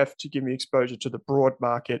ETF to give me exposure to the broad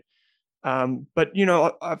market. But,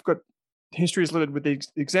 I've got history is littered with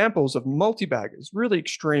these examples of multi-baggers, really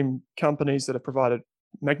extreme companies that have provided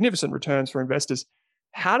magnificent returns for investors.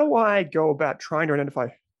 How do I go about trying to identify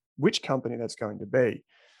which company that's going to be?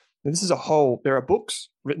 Now, this is there are books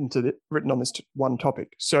written on this one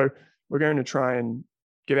topic. So we're going to try and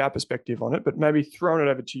give our perspective on it, but maybe throwing it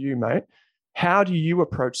over to you, mate. How do you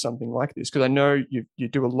approach something like this? Because I know you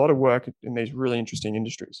do a lot of work in these really interesting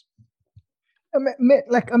industries.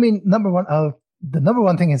 Number one, the number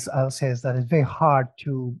one thing I'll say is that it's very hard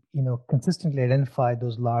to consistently identify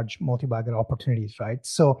those large multi-bagger opportunities, right?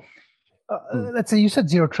 So let's say you said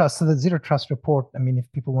zero trust. So the zero trust report,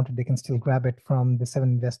 if people wanted, they can still grab it from the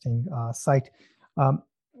 7investing site.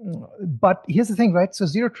 But here's the thing, right? So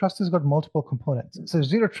zero trust has got multiple components. So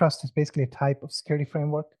zero trust is basically a type of security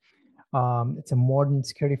framework. It's a modern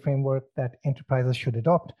security framework that enterprises should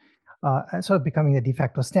adopt, and sort of becoming the de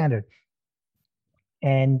facto standard.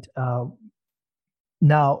 And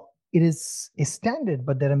now it is a standard,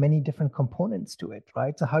 but there are many different components to it,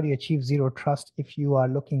 right? So how do you achieve zero trust if you are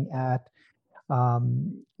looking at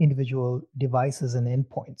individual devices and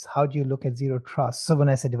endpoints? How do you look at zero trust? So when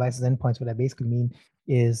I say devices and endpoints, what I basically mean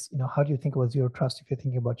is, how do you think about zero trust if you're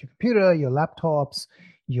thinking about your computer, your laptops,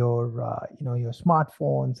 your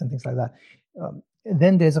smartphones and things like that?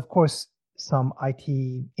 Then there's, of course, some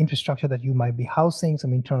IT infrastructure that you might be housing,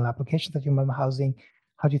 some internal applications that you might be housing.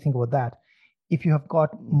 How do you think about that? If you have got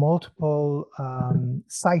multiple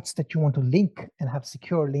sites that you want to link and have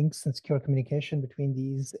secure links and secure communication between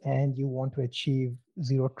these, and you want to achieve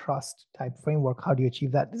zero trust type framework, how do you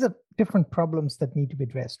achieve that? These are different problems that need to be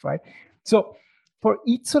addressed, right? So for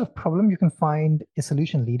each sort of problem, you can find a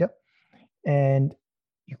solution leader, and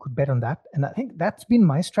you could bet on that. And I think that's been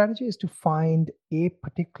my strategy, is to find a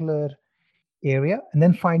particular area and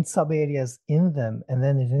then find sub areas in them, and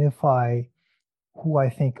then identify who I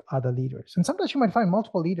think are the leaders. And sometimes you might find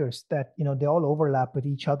multiple leaders that, they all overlap with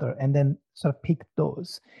each other, and then sort of pick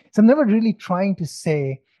those. So I'm never really trying to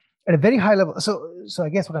say at a very high level. So I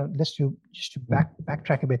guess just to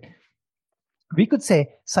backtrack a bit, we could say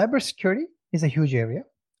cybersecurity is a huge area.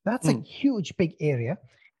 That's a huge, big area.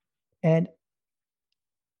 And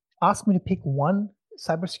ask me to pick one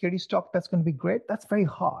cybersecurity stock that's going to be great. That's very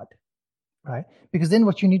hard. Right? Because then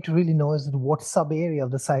what you need to really know is what sub area of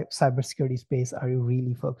the cybersecurity space are you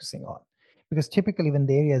really focusing on? Because typically when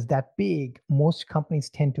the area is that big, most companies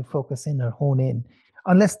tend to focus in or hone in,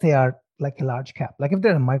 unless they are like a large cap. Like if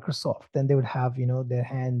they're a Microsoft, then they would have, their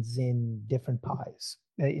hands in different pies,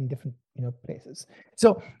 in different, places.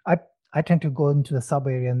 So I tend to go into the sub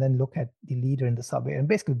area and then look at the leader in the sub area and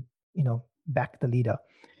basically, back the leader.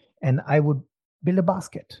 And I would build a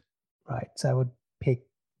basket, right? So I would pick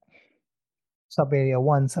sub area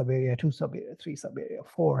 1, sub area 2, sub area 3, sub area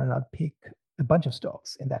 4, and I'll pick a bunch of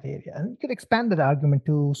stocks in that area. And you could expand that argument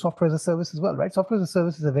to software as a service as well, right? Software as a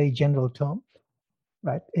service is a very general term,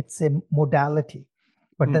 right? It's a modality,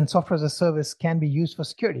 but then software as a service can be used for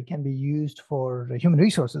security, can be used for human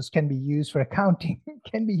resources, can be used for accounting,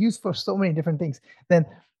 can be used for so many different things. Then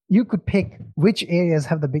you could pick which areas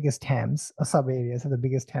have the biggest TAMs, or sub areas have the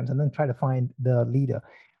biggest TAMs, and then try to find the leader.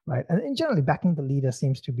 Right. And generally backing the leader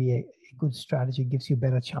seems to be a good strategy, gives you a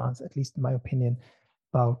better chance, at least in my opinion,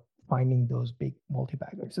 about finding those big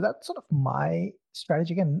multi-baggers. So that's sort of my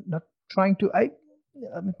strategy. Again, not trying to,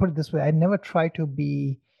 let me put it this way. I never try to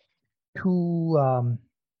be too,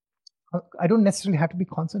 I don't necessarily have to be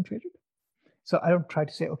concentrated. So I don't try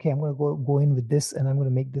to say, okay, I'm going to go in with this and I'm going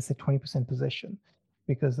to make this a 20% position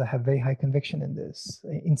because I have very high conviction in this.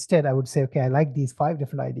 Instead, I would say, okay, I like these 5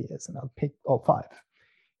 different ideas and I'll pick all 5.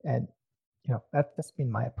 And that's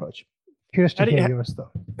been my approach. Curious to How do hear you, yours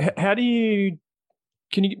though. how do you,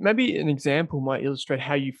 can you, maybe an example might illustrate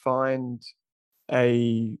how you find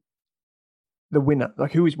a the winner?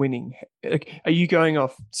 Like, who is winning? Like, are you going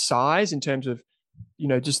off size in terms of,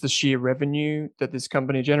 just the sheer revenue that this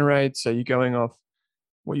company generates? Are you going off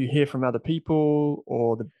what you hear from other people,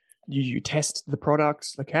 or you test the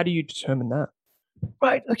products? Like, how do you determine that?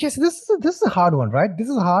 Right. Okay. So this is a hard one, right? This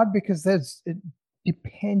is hard because it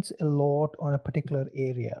depends a lot on a particular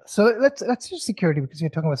area. So let's use security because you're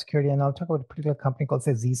talking about security, and I'll talk about a particular company called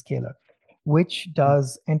say Zscaler, which Mm.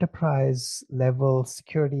 does enterprise level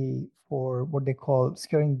security for what they call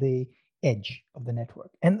securing the edge of the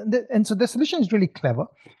network. And so the solution is really clever.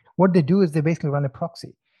 What they do is they basically run a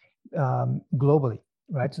proxy globally,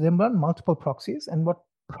 right? So they run multiple proxies, and what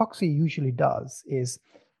proxy usually does is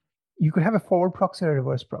you could have a forward proxy or a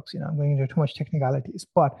reverse proxy. I'm going into too much technicalities,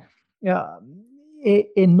 but uh,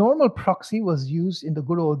 a normal proxy was used in the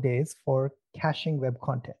good old days for caching web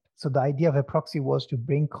content. So the idea of a proxy was to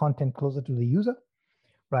bring content closer to the user,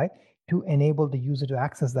 right? To enable the user to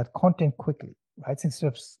access that content quickly, right? So instead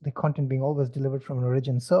of the content being always delivered from an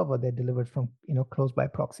origin server, they're delivered from close by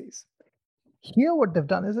proxies. Here, what they've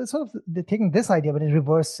done is they're taking this idea, but they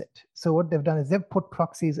reverse it. So what they've done is they've put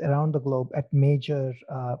proxies around the globe at major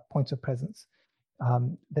points of presence.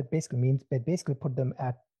 That basically means they basically put them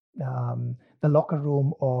at the locker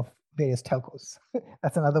room of various telcos.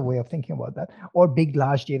 That's another way of thinking about that, or big,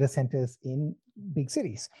 large data centers in big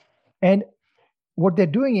cities. And what they're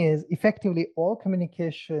doing is effectively all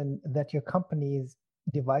communication that your company's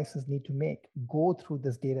devices need to make go through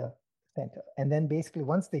this data center. And then basically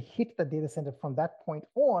once they hit the data center from that point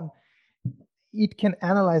on, it can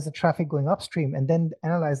analyze the traffic going upstream and then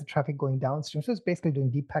analyze the traffic going downstream. So it's basically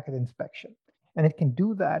doing deep packet inspection. And it can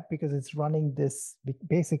do that because it's running this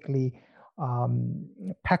basically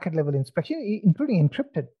packet level inspection, including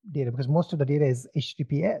encrypted data, because most of the data is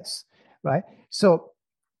HTTPS, right? So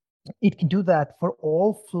it can do that for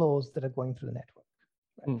all flows that are going through the network.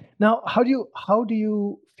 Right? Mm. Now, how do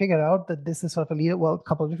you figure out that this is sort of a leader? Well, a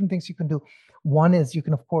couple of different things you can do. One is you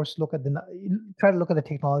can, of course, try to look at the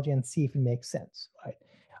technology and see if it makes sense, right?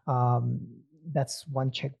 That's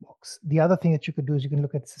one checkbox. The other thing that you could do is you can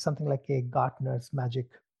look at something like a Gartner's Magic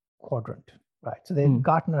Quadrant, right? So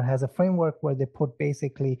Gartner has a framework where they put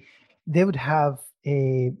basically, they would have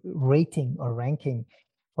a rating or ranking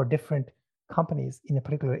for different companies in a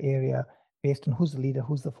particular area based on who's the leader,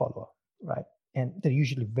 who's the follower, right? And they're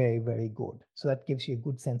usually very, very good. So that gives you a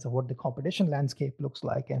good sense of what the competition landscape looks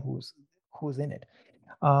like and who's in it.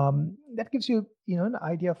 That gives you, an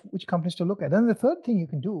idea of which companies to look at. And the third thing you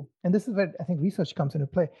can do, and this is where I think research comes into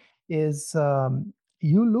play, is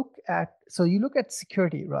you look at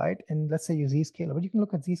security, right? And let's say you Zscaler, but you can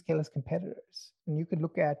look at Zscaler's competitors, and you can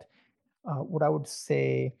look at what I would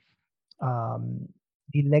say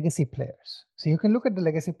the legacy players. So you can look at the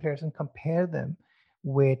legacy players and compare them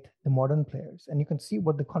with the modern players, and you can see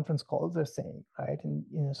what the conference calls are saying, right?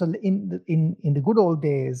 And so in the good old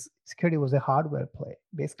days, security was a hardware play.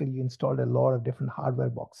 Basically, you installed a lot of different hardware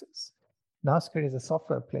boxes. Now security is a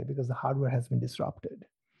software play because the hardware has been disrupted,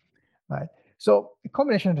 right? So a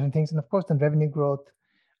combination of different things, and of course, then revenue growth,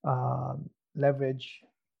 leverage.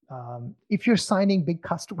 If you're signing big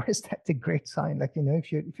customers, that's a great sign. Like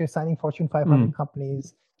if you're signing Fortune 500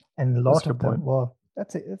 companies, and a lot of them, Point. well,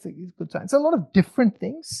 that's a good sign. So a lot of different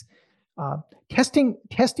things. Testing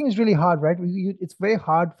is really hard, right? It's very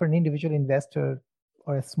hard for an individual investor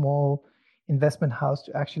or a small investment house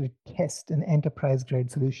to actually test an enterprise grade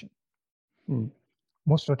solution.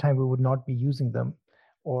 Most of the time, we would not be using them,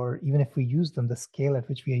 or even if we use them, the scale at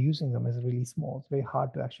which we are using them is really small. It's very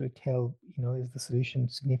hard to actually tell, is the solution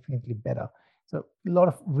significantly better? So a lot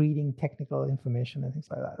of reading technical information and things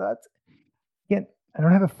like that. That's, again, I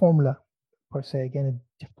don't have a formula per se. Again,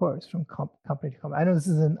 it differs from company to company. I know this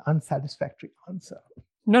is an unsatisfactory answer.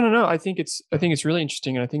 No. I think it's really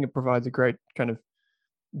interesting, and I think it provides a great kind of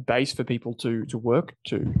base for people to work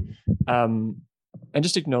to, and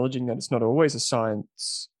just acknowledging that it's not always a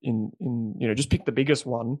science. In just pick the biggest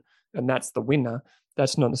one, and that's the winner.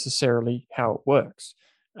 That's not necessarily how it works.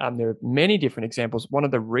 There are many different examples. One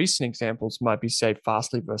of the recent examples might be, say,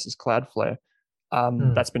 Fastly versus Cloudflare.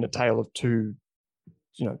 That's been a tale of two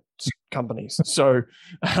companies. So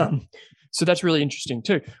that's really interesting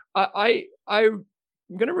too. I'm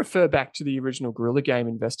going to refer back to the original Guerrilla Game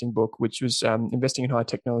investing book, which was investing in high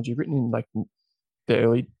technology, written in like the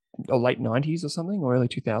early or late 90s or something, or early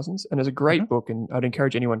 2000s. And it's a great Mhm. book, and I'd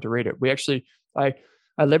encourage anyone to read it. I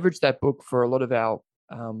leveraged that book for a lot of our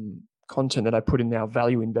content that I put in our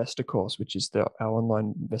value investor course, which is our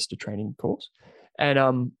online investor training course.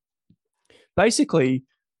 And basically,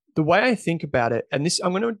 the way I think about it, and this,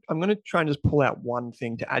 I'm gonna try and just pull out one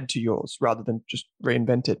thing to add to yours rather than just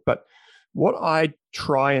reinvent it. But what I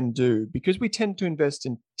try and do, because we tend to invest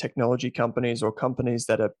in technology companies or companies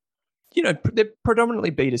that are, they're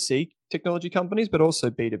predominantly B2C technology companies, but also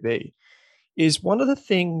B2B, is one of the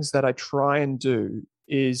things that I try and do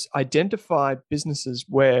is identify businesses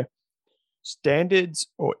where standards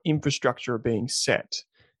or infrastructure are being set.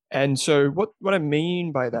 And so what I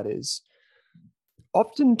mean by that is,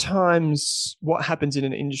 oftentimes what happens in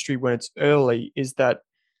an industry when it's early is that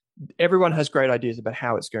everyone has great ideas about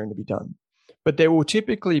how it's going to be done. But there will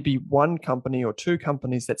typically be one company or two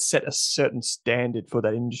companies that set a certain standard for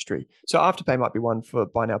that industry. So Afterpay might be one for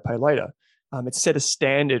buy now, pay later. It's set a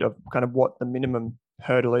standard of kind of what the minimum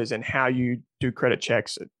hurdle is and how you do credit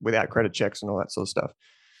checks without credit checks and all that sort of stuff.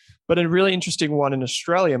 But a really interesting one in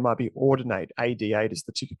Australia might be Ordinate. AD8 is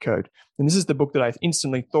the ticker code. And this is the book that I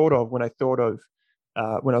instantly thought of when I thought of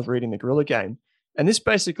when I was reading the Gorilla Game. And this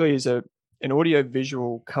basically is an audio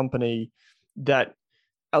visual company that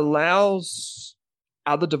allows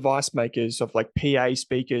other device makers of like PA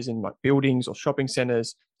speakers in like buildings or shopping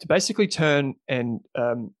centers to basically turn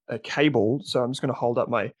a cable. So I'm just going to hold up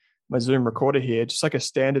my Zoom recorder here, just like a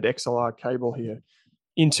standard XLR cable here,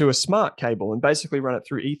 into a smart cable and basically run it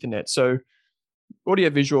through Ethernet. So audio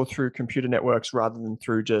visual through computer networks rather than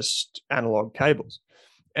through just analog cables.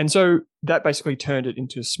 And so that basically turned it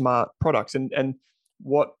into smart products. And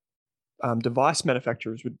what device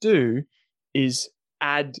manufacturers would do is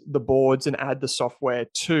add the boards and add the software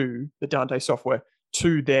to the Dante software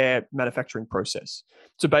to their manufacturing process.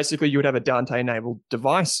 So basically, you would have a Dante enabled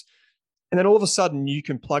device, and then all of a sudden, you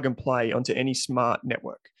can plug and play onto any smart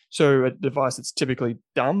network. So a device that's typically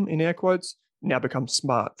dumb in air quotes now becomes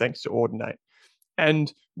smart thanks to Ordinate.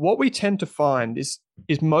 And what we tend to find is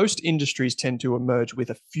most industries tend to emerge with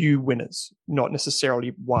a few winners, not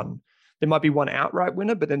necessarily one. There might be one outright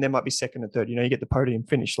winner, but then there might be second and third. You get the podium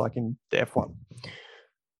finish like in the F1.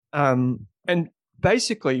 And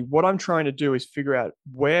basically, what I'm trying to do is figure out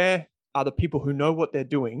where are the people who know what they're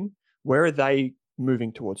doing, where are they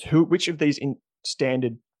moving towards? Which of these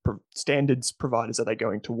standards providers are they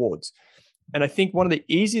going towards? And I think one of the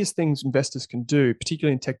easiest things investors can do,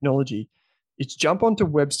 particularly in technology, is jump onto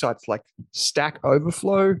websites like Stack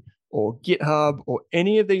Overflow or GitHub or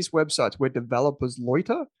any of these websites where developers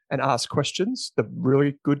loiter and ask questions, the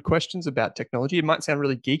really good questions about technology. It might sound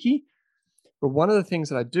really geeky, but one of the things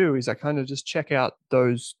that I do is I kind of just check out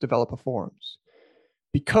those developer forums.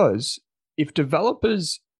 Because if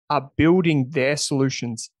developers are building their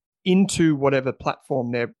solutions into whatever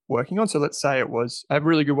platform they're working on, so let's say it was, a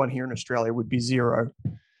really good one here in Australia would be Xero,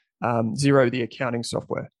 Xero, the accounting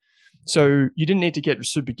software. So you didn't need to get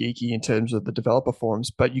super geeky in terms of the developer forums,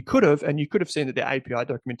 but you could have, and you could have seen that the API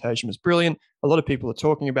documentation was brilliant. A lot of people are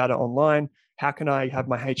talking about it online. How can I have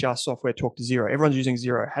my HR software talk to Xero? Everyone's using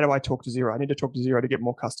Xero. How do I talk to Xero? I need to talk to Xero to get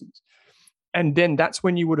more customers. And then that's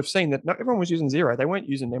when you would have seen that not everyone was using Xero. They weren't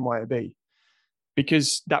using MYOB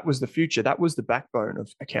because that was the future. That was the backbone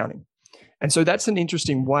of accounting. And so that's an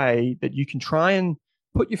interesting way that you can try and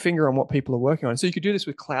put your finger on what people are working on. So you could do this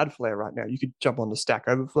with Cloudflare right now. You could jump on the Stack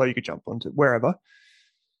Overflow. You could jump onto wherever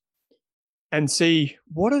and see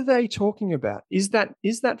what are they talking about. Is that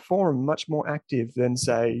forum much more active than,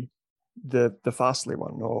 say, the Fastly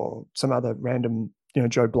one or some other random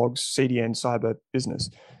Joe Blogs CDN cyber business?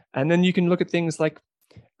 And then you can look at things like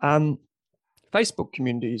Facebook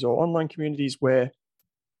communities or online communities where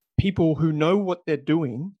people who know what they're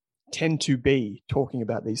doing tend to be talking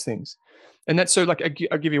about these things. And that's so, like,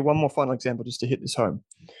 I'll give you one more final example just to hit this home.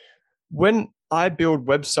 When I build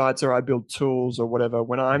websites or I build tools or whatever,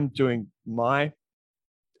 when I'm doing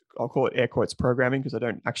I'll call it air quotes programming because I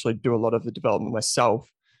don't actually do a lot of the development myself.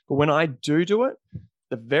 But when I do it,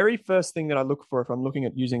 the very first thing that I look for if I'm looking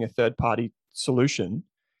at using a third-party solution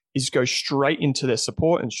is go straight into their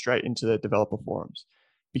support and straight into their developer forums.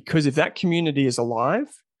 Because if that community is alive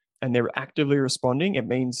and they're actively responding, it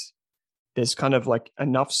means there's kind of like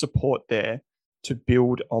enough support there to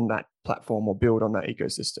build on that platform or build on that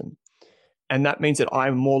ecosystem. And that means that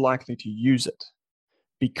I'm more likely to use it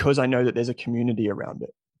because I know that there's a community around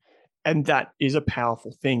it. And that is a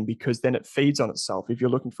powerful thing because then it feeds on itself. If you're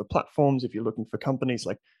looking for platforms, if you're looking for companies,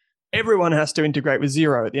 like everyone has to integrate with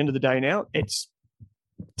Xero. At the end of the day now, it's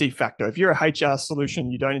de facto. If you're a HR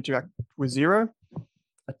solution, you don't interact with Xero,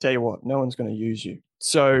 I tell you what, no one's going to use you.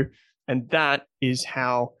 So, and that is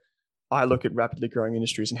how I look at rapidly growing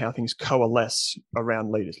industries and how things coalesce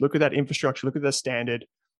around leaders. Look at that infrastructure, look at the standard,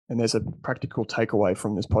 and there's a practical takeaway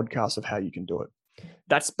from this podcast of how you can do it.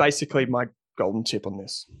 That's basically my golden tip on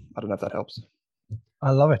this. I don't know if that helps.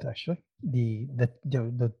 I love it, actually.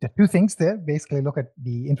 The two things there, basically look at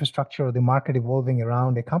the infrastructure or the market evolving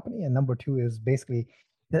around a company, and number two is basically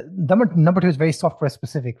number two is very software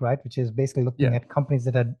specific, right? Which is basically looking at companies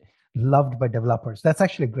that are loved by developers. That's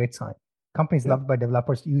actually a great sign. Companies loved by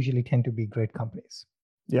developers usually tend to be great companies.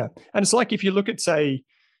 Yeah, and it's like if you look at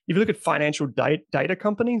financial data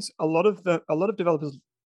companies, a lot of developers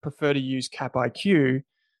prefer to use CapIQ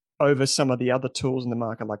over some of the other tools in the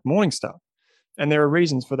market like Morningstar. And there are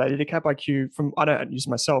reasons for that. Either CapIQ I don't use it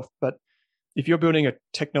myself, but if you're building a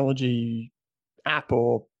technology app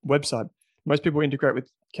or website, most people integrate with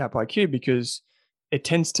CapIQ because it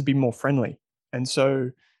tends to be more friendly. And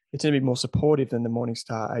so it tends to be more supportive than the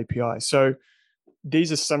Morningstar API. So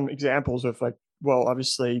these are some examples of like, well,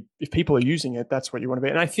 obviously, if people are using it, that's what you want to be.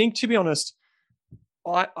 And I think, to be honest,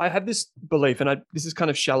 I have this belief, and this is kind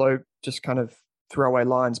of shallow, just kind of throwaway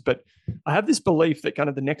lines, but I have this belief that kind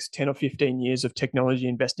of the next 10 or 15 years of technology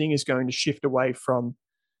investing is going to shift away from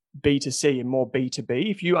B2C and more B2B.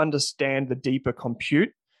 If you understand the deeper compute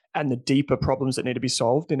and the deeper problems that need to be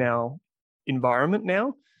solved in our environment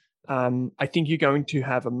now, I think you're going to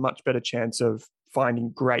have a much better chance of finding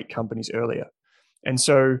great companies earlier. And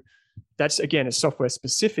so that's, again, a software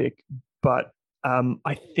specific, but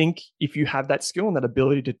I think if you have that skill and that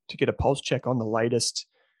ability to get a pulse check on the latest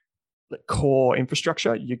core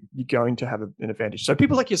infrastructure, you're going to have an advantage. So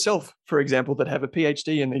people like yourself, for example, that have a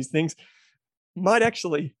PhD in these things might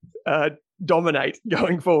actually dominate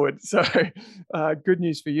going forward. So good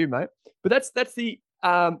news for you, mate. But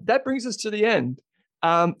that brings us to the end.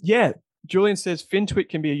 Julian says FinTwit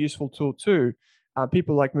can be a useful tool too.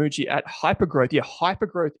 People like Muji at Hypergrowth. Yeah,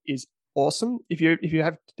 Hypergrowth is awesome. If you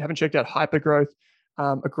haven't checked out Hypergrowth,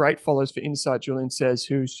 a great follows for Insight, Julian says,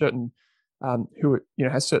 who has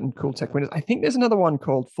certain cool tech windows. I think there's another one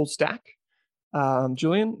called Full Stack.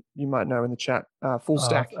 Julian, you might know in the chat. Full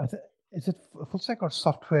Stack. Is it Full Stack or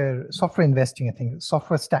software investing? I think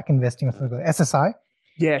software stack investing or something like SSI.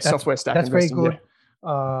 Yeah, software stack. That's investing, very good.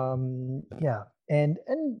 Yeah. And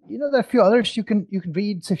there are a few others you can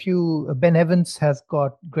read. So Ben Evans has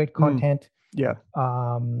got great content. Yeah.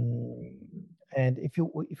 And if you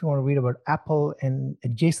want to read about Apple and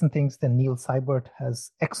adjacent things, then Neil Seibert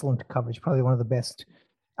has excellent coverage. Probably one of the best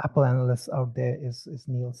Apple analysts out there is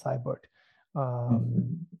Neil Seibert.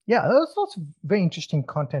 There's lots of very interesting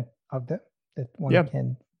content out there that one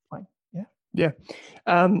can find. Yeah.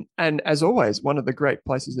 And as always, one of the great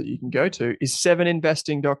places that you can go to is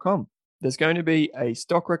 7investing.com. There's going to be a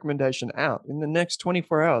stock recommendation out in the next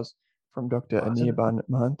 24 hours from Dr. Anirban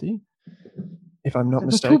Mahanti, if I'm not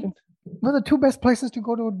mistaken. The two best places to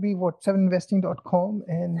go to would be 7investing.com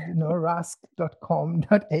and rask.com.au.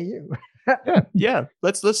 Yeah.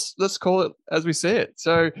 Let's call it as we see it.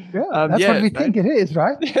 So that's what we think it is,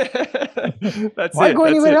 right? That's Why it. go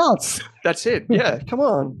anywhere else? That's it. Yeah. Come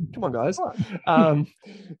on, guys. No,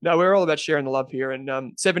 we're all about sharing the love here.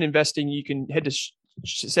 And 7 Investing, you can head to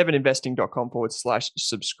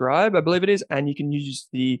 7investing.com/subscribe, I believe it is, and you can use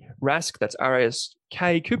the RASK, that's RASK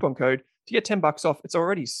coupon code, to get $10 off. It's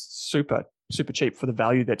already super cheap for the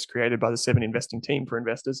value that's created by the 7 Investing team for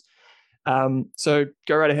investors. So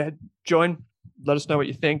go right ahead, join, let us know what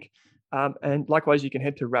you think. And likewise, you can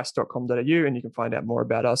head to rask.com.au and you can find out more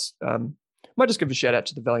about us. Might just give a shout out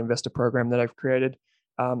to the Value Investor program that I've created.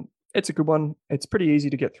 It's a good one. It's pretty easy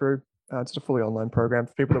to get through. It's a fully online program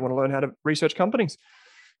for people that want to learn how to research companies.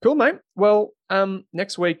 Cool, mate. Well,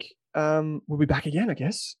 next week we'll be back again, I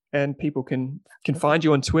guess, and people can find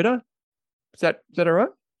you on Twitter. Is that all right?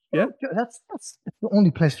 Yeah. That's the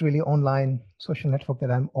only place really online social network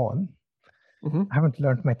that I'm on. Mm-hmm. I haven't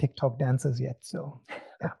learned my TikTok dances yet, so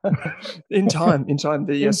in time,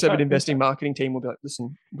 the 7 Investing marketing team will be like,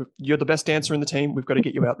 listen, you're the best dancer in the team. We've got to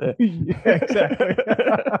get you out there. Exactly.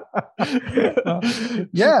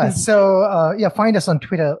 Find us on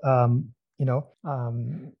Twitter.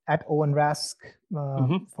 At Owen Rask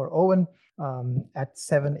for Owen, at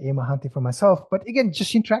 7A Mahanti for myself. But again,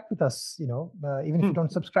 just interact with us. Even if you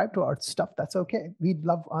don't subscribe to our stuff, that's okay. We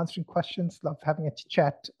love answering questions, love having a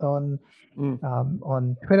chat on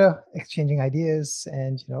Twitter, exchanging ideas,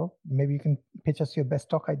 and maybe you can pitch us your best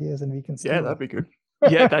stock ideas, and we can. Yeah, that'd be good.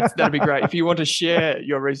 Yeah, that'd be great. If you want to share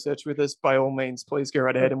your research with us, by all means, please go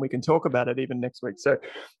right ahead and we can talk about it even next week. So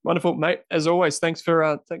wonderful, mate. As always, thanks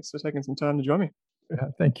for taking some time to join me. Yeah,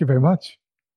 thank you very much.